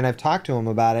his, and I've talked to him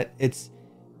about it, it's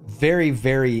very,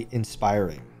 very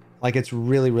inspiring. Like, it's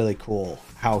really, really cool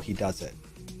how he does it.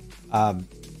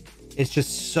 It's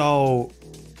just so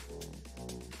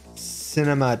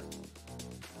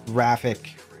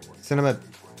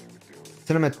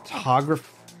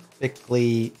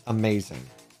cinematographically amazing.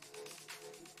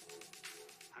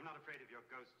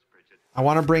 I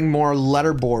want to bring more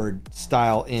letterboard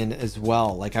style in as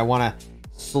well. Like, I want to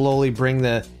slowly bring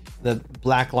the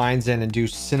black lines in and do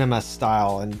cinema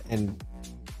style, and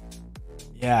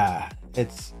yeah,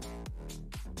 it's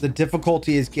the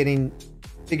difficulty is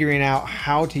figuring out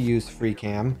how to use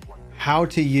FreeCam, how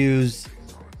to use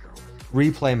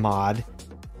replay mod.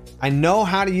 I know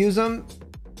how to use them,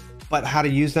 but how to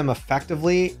use them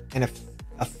effectively and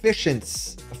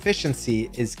efficiency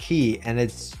is key, and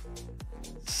it's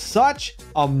such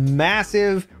a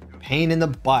massive pain in the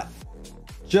butt.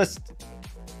 Just,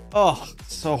 oh,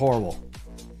 so horrible.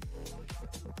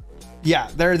 Yeah,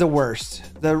 they're the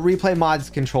worst. The replay mods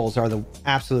controls are the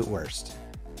absolute worst.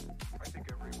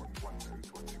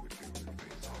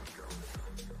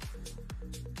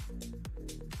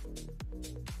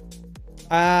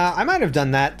 I might have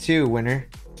done that too, Winner.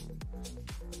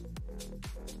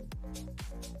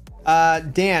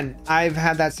 Dan, I've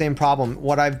had that same problem.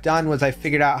 What I've done was I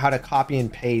figured out how to copy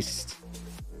and paste,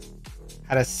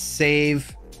 how to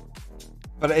save,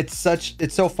 but it's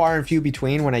so far and few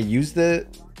between when I use the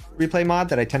replay mod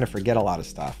that I tend to forget a lot of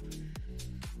stuff.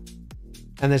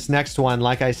 And this next one,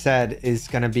 like I said, is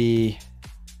gonna be,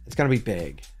 it's gonna be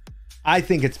big. I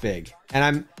think it's big,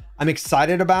 and I'm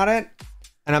excited about it.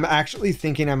 And I'm actually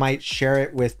thinking I might share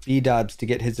it with B-Dubs to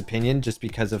get his opinion, just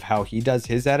because of how he does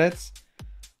his edits.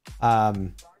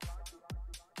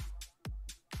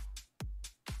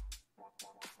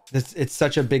 It's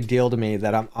such a big deal to me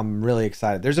that I'm really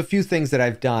excited. There's a few things that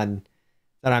I've done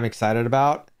that I'm excited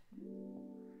about.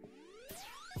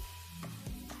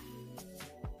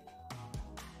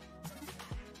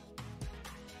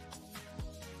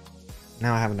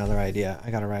 Now I have another idea. I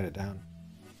gotta write it down.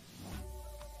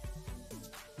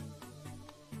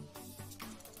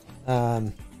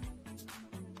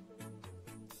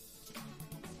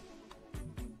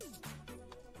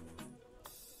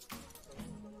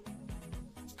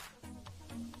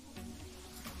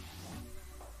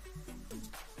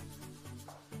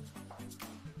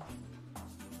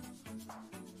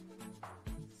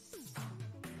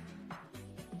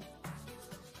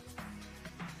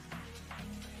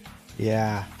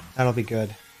 Yeah, that'll be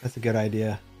good. That's a good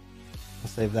idea. I'll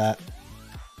save that.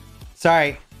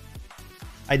 Sorry.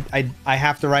 I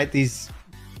have to write these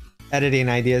editing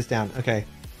ideas down. Okay.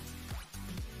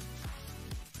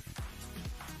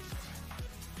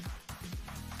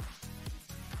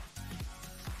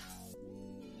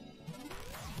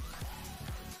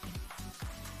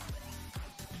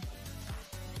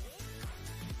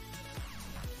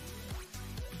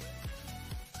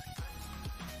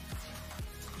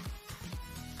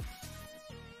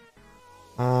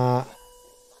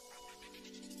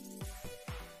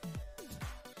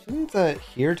 Shouldn't the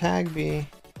here tag be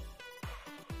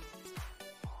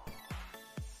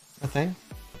a thing?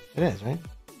 It is, right?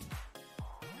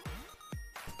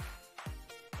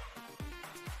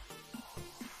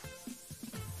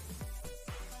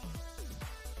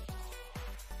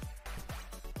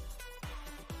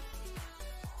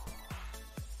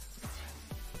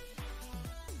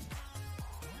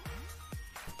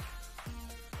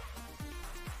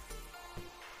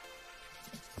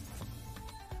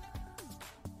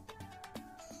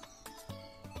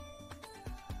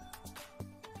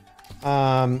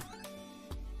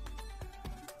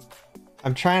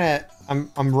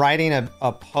 I'm writing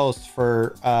a post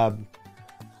for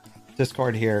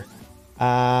Discord here.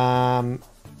 I'm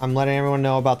letting everyone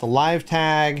know about the live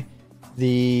tag,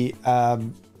 the how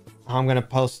I'm gonna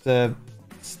post the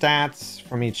stats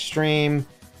from each stream.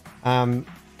 As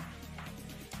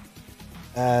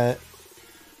an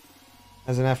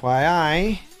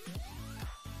FYI,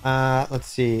 let's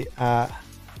see,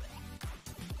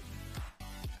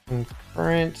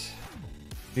 concurrent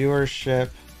viewership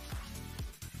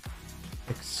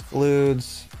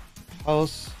excludes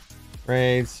posts,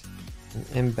 raids, and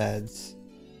embeds.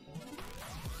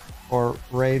 For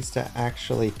raids to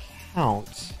actually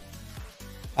count,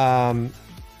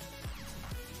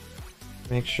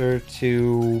 make sure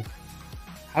to,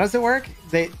 how does it work?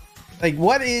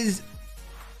 What is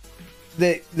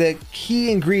the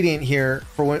key ingredient here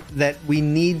for what that we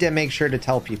need to make sure to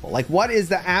tell people? Like, what is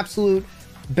the absolute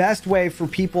best way for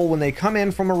people when they come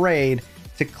in from a raid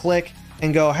to click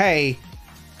and go, hey,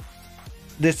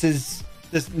 this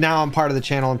now I'm part of the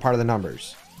channel and part of the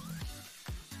numbers?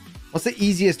 What's the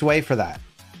easiest way for that?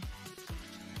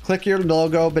 Click your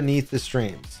logo beneath the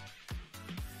streams.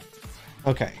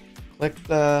 Okay, click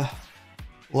the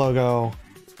logo,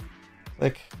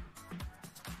 click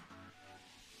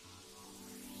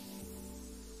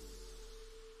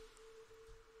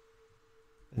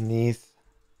beneath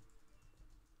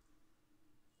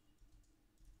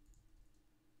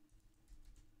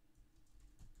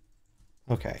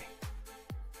okay.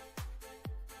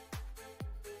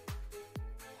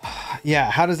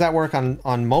 Yeah, how does that work on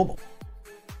mobile?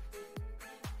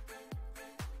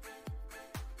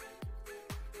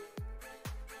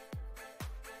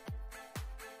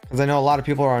 Because I know a lot of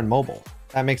people are on mobile.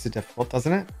 That makes it difficult,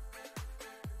 doesn't it?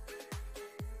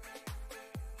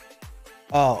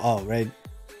 Oh, right.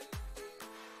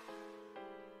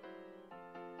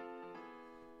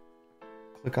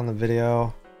 Click on the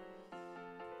video.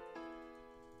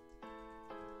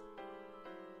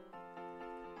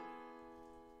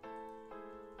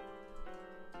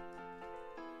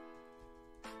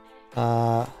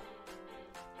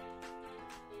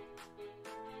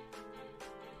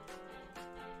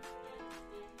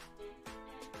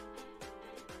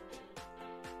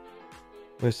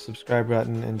 With subscribe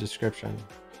button in description.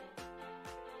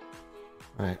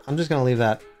 All right, I'm just gonna leave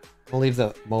that I'll leave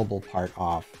the mobile part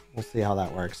off. We'll see how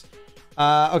that works.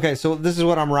 Okay, so this is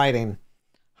what I'm writing.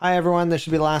 Hi everyone, this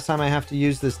should be the last time I have to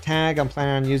use this tag. I'm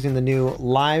planning on using the new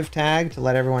live tag to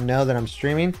let everyone know that I'm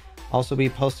streaming. I'll also be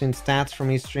posting stats from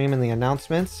each stream in the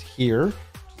announcements here.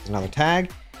 Which is another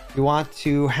tag. If you want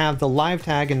to have the live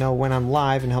tag and know when I'm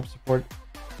live and help support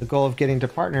the goal of getting to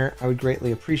partner, I would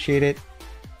greatly appreciate it.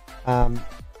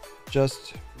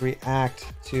 Just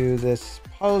react to this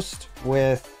post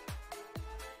with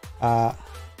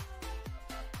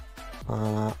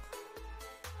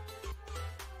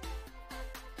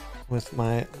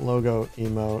my logo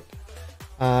emote.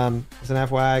 As an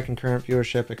FYI, concurrent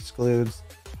viewership excludes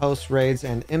posts, raids,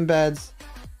 and embeds.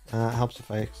 Helps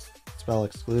if I spell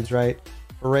excludes right.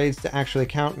 For raids to actually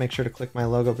count, make sure to click my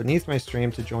logo beneath my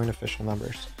stream to join official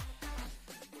numbers.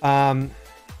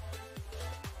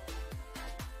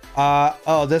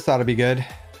 Oh, this ought to be good.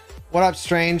 What up,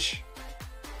 Strange?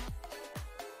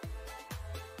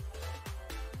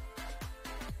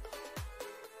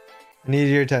 I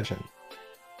need your attention.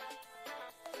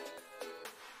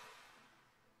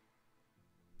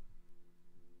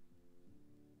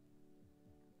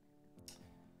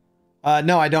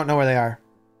 No, I don't know where they are.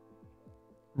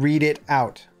 Read it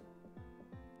out.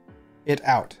 It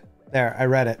out. There, I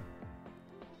read it.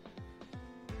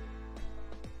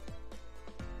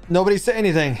 Nobody say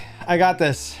anything. I got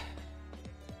this.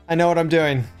 I know what I'm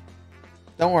doing.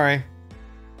 Don't worry.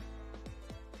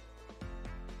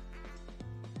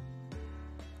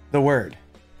 The word.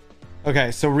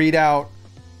 Okay, so read out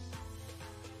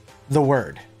the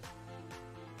word.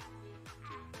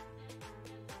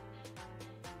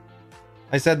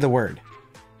 I said the word.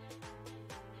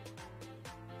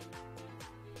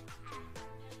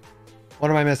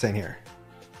 What am I missing here?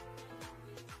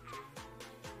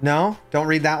 No? Don't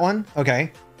read that one?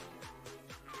 Okay.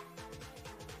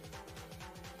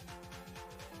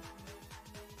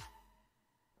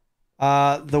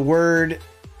 The word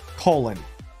colon.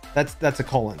 That's a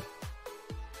colon.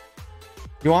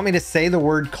 You want me to say the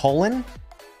word colon?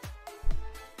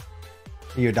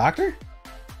 Are you a doctor?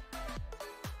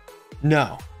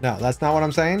 No, that's not what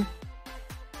I'm saying.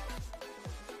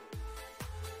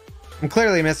 I'm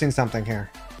clearly missing something here.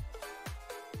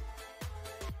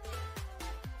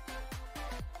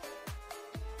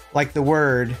 Like the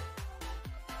word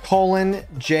colon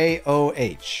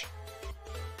J-O-H.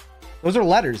 Those are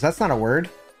letters. That's not a word.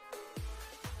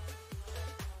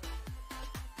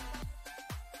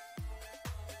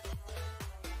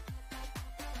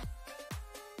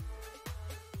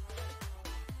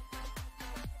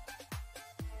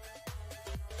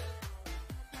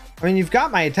 I mean, you've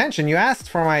got my attention. You asked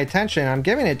for my attention. I'm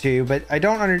giving it to you, but I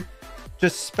don't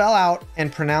just spell out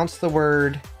and pronounce the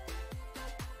word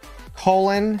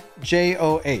colon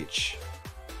J-O-H.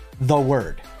 The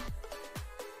word.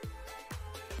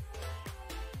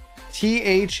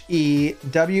 T-H-E-W-O-R-D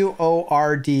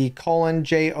colon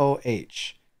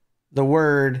J-O-H. The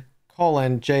word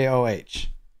colon J-O-H.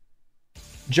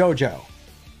 Jojo.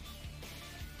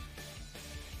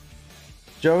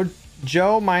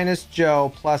 Joe minus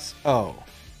Joe plus O.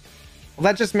 Well,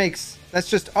 that just makes,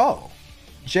 that's just O.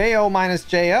 J-O minus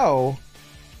J-O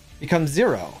becomes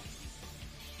 0.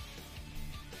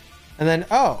 And then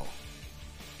O.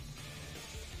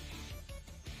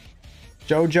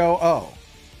 Jojo O.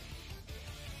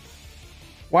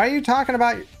 Why are you talking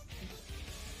about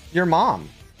your mom?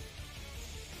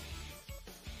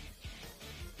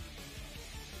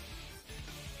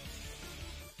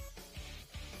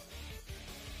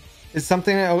 Is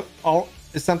something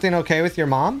okay with your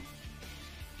mom?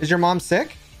 Is your mom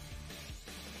sick?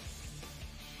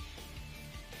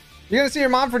 You gonna see your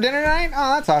mom for dinner tonight?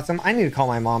 Oh, that's awesome. I need to call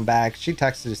my mom back. She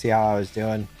texted to see how I was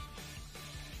doing.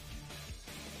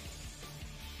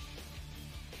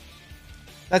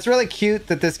 That's really cute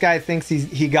that this guy thinks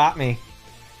he got me.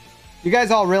 You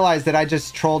guys all realize that I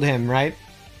just trolled him, right?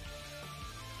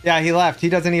 Yeah, he left. He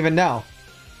doesn't even know.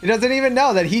 He doesn't even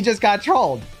know that he just got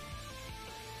trolled.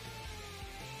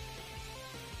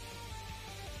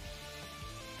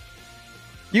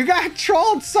 You got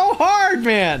trolled so hard,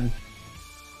 man.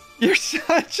 You're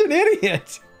such an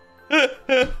idiot.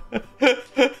 That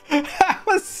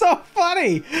was so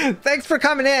funny. Thanks for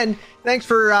coming in. Thanks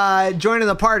for joining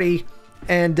the party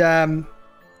and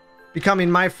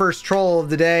becoming my first troll of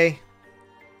the day.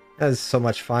 That was so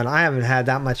much fun. I haven't had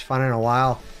that much fun in a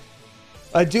while.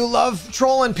 I do love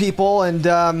trolling people, and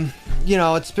you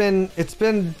know, it's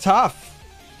been tough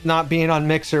not being on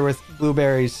Mixer with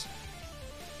blueberries.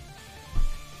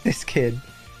 This kid.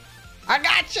 I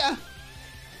gotcha.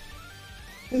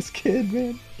 This kid,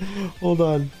 man. Hold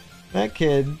on. That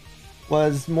kid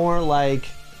was more like,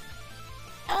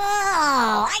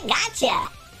 I gotcha.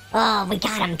 Oh, we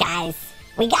got him, guys.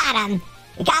 We got him.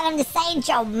 We got him to say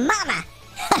Joe Mama.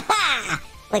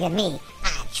 Look at me.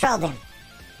 I trolled him.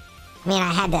 I mean,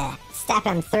 I had to step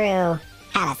him through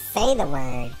how to say the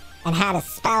word and how to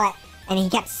spell it, and he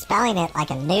kept spelling it like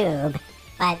a noob.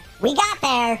 But we got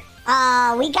there.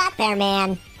 Oh, we got there,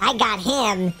 man. I got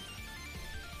him.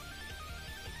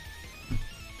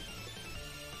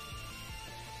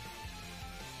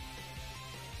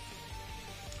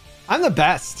 I'm the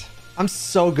best. I'm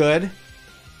so good.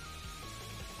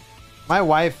 My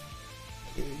wife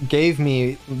gave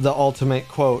me the ultimate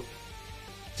quote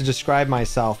to describe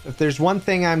myself. If there's one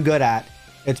thing I'm good at,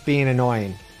 it's being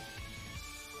annoying.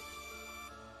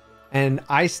 And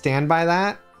I stand by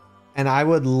that, and I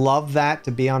would love that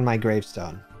to be on my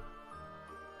gravestone.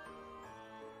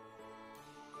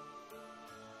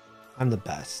 I'm the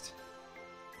best.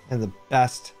 I'm the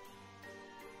best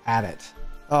at it.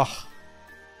 Oh,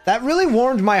 that really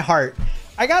warmed my heart.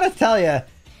 I gotta tell you,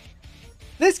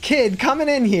 this kid coming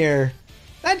in here,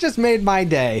 that just made my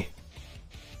day.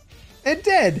 It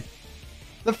did.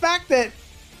 The fact that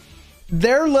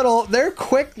their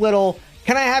quick little,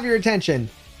 can I have your attention?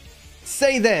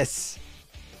 Say this.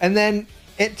 And then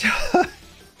it,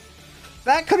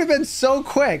 that could have been so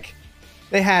quick.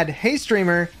 They had, hey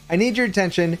streamer, I need your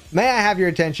attention. May I have your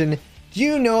attention? Do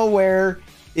you know where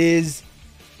is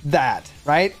that?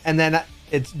 Right? And then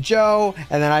it's Joe.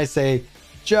 And then I say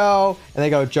Joe. And they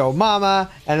go, Joe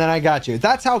Mama. And then I got you.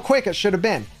 That's how quick it should have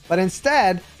been. But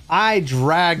instead, I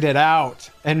dragged it out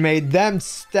and made them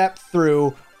step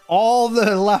through all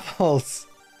the levels.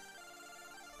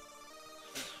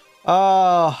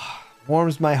 Oh,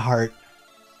 warms my heart.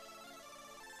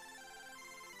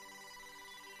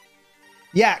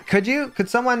 Yeah, could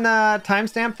someone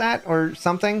timestamp that or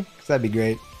something? Because that'd be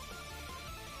great.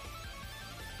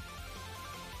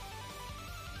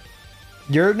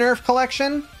 Your Nerf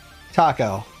collection?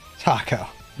 Taco.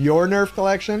 Your Nerf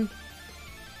collection?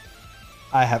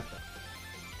 I have.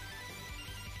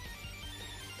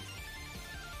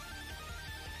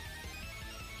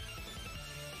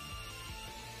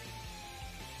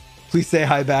 Please say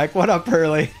hi back. What up,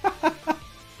 Pearly?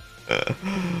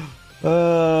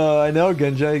 I know,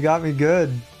 Gunja. You got me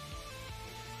good.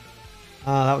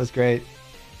 Oh, that was great.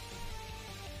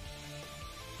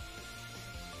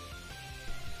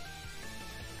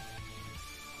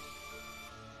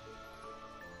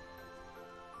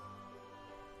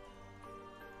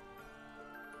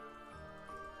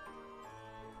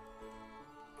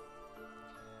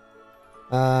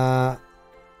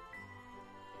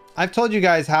 I've told you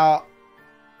guys how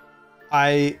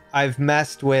I've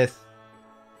messed with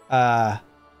you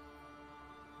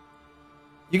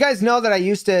guys know that I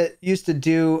used to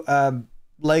do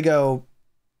Lego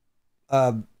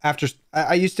after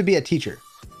I used to be a teacher,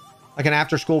 like an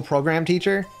after school program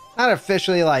teacher, not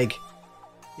officially like,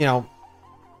 you know,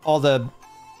 all the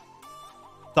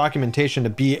documentation to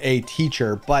be a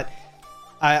teacher, but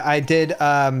I did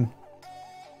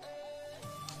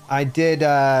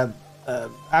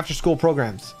after school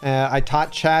programs. I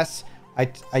taught chess.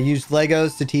 I used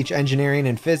Legos to teach engineering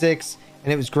and physics,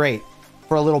 and it was great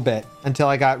for a little bit until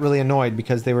I got really annoyed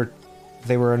because they were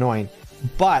annoying.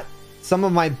 But some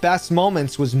of my best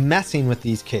moments was messing with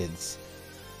these kids.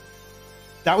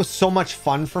 That was so much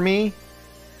fun for me.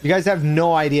 You guys have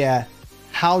no idea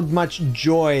how much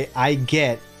joy I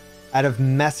get out of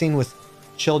messing with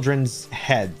children's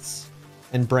heads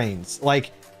and brains.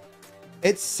 Like,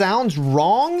 it sounds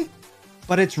wrong,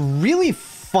 but it's really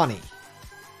funny.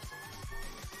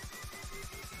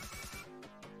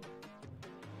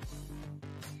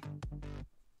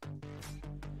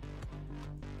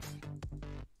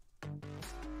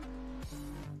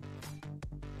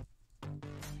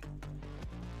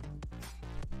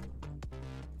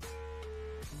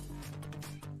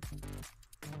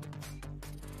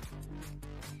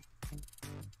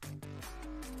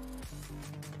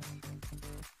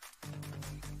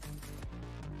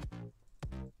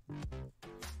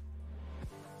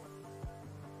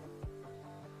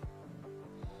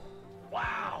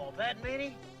 Wow, that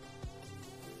many?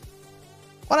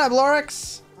 What up,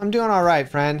 Lorix? I'm doing all right,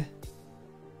 friend.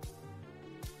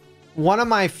 One of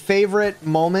my favorite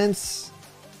moments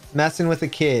messing with a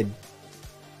kid.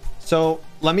 So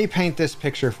let me paint this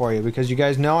picture for you because you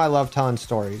guys know I love telling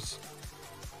stories.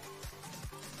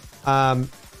 One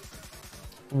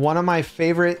of my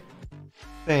favorite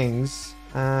things.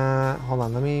 Hold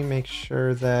on, let me make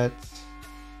sure that.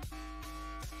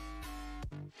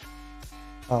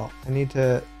 Oh, I need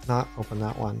to not open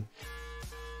that one.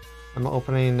 I'm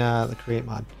opening the create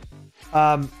mod.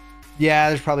 Yeah,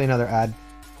 there's probably another ad.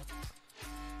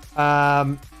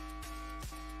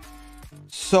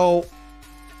 So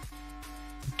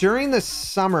during the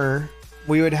summer,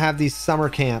 we would have these summer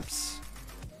camps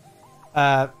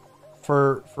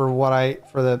for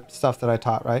the stuff that I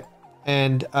taught, right?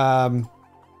 And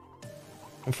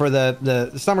for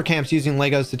the summer camps using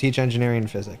Legos to teach engineering and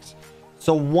physics.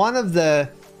 So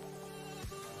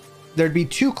there'd be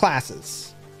 2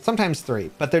 classes, sometimes 3,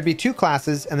 but there'd be 2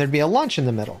 classes and there'd be a lunch in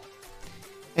the middle.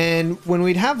 And when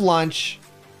we'd have lunch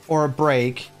or a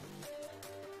break,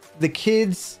 the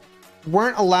kids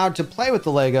weren't allowed to play with the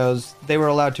Legos. They were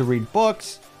allowed to read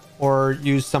books or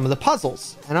use some of the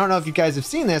puzzles. And I don't know if you guys have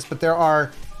seen this, but there are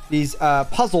these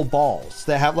puzzle balls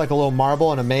that have like a little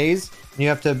marble and a maze, and you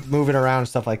have to move it around and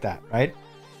stuff like that, right?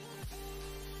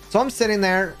 So I'm sitting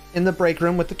there in the break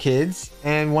room with the kids,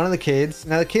 and one of the kids,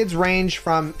 now the kids range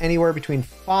from anywhere between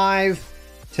 5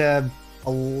 to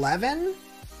 11.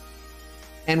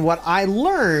 And what I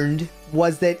learned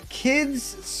was that kids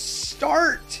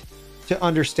start to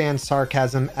understand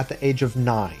sarcasm at the age of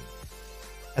 9,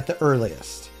 at the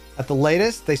earliest. At the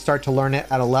latest, they start to learn it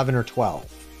at 11 or 12.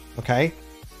 Okay,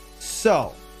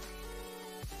 so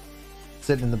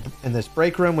sitting in this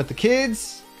break room with the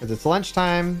kids because it's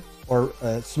lunchtime or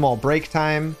a small break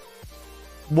time.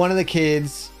 One of the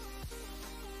kids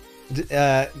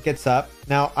gets up.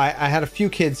 Now I had a few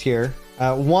kids here.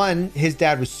 One, his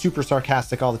dad was super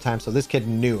sarcastic all the time, so this kid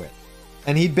knew it.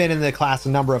 And he'd been in the class a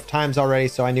number of times already,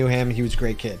 so I knew him. He was a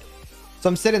great kid. So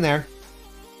I'm sitting there.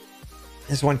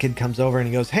 This one kid comes over and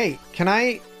he goes, "Hey, can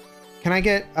I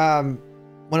get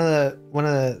one of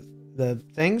the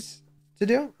things to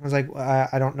do?" I was like,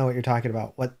 I don't know what you're talking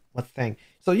about. What thing?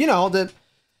 So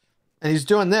and he's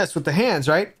doing this with the hands,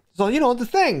 right? So the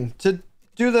thing to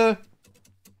do the.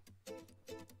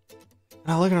 And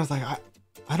I look and I was like,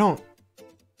 I don't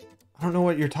know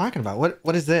what you're talking about.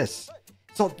 What is this?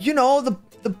 So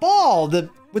the ball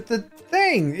with the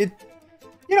thing, and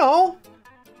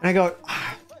I go,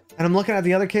 and I'm looking at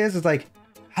the other kids. It's like,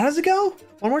 how does it go?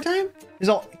 One more time.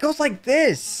 It goes like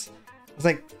this. I was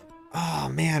like, oh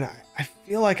man, I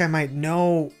feel like I might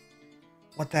know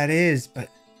what that is, but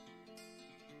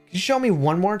can you show me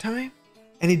one more time?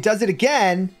 And he does it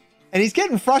again, and he's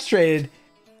getting frustrated,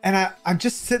 and I'm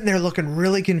just sitting there looking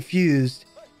really confused.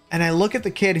 And I look at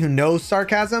the kid who knows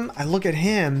sarcasm. I look at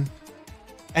him,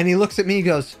 and he looks at me. He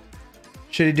goes,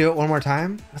 "Should he do it one more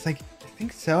time?" I was like, "I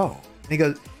think so." And he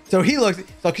goes, so he looks,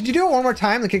 so could you do it one more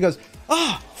time? The kid goes,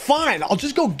 "Oh, fine. I'll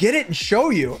just go get it and show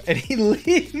you." And he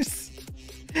leaves,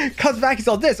 comes back. He's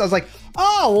all this. I was like,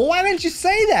 "Oh, well, why didn't you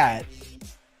say that?"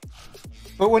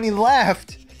 But when he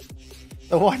left,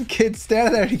 the one kid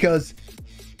standing there, he goes,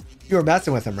 "You were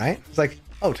messing with him, right?" I was like,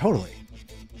 "Oh, totally."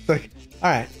 It's like, all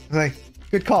right. I was like,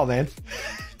 good call, man.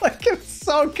 Like, it was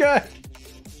so good.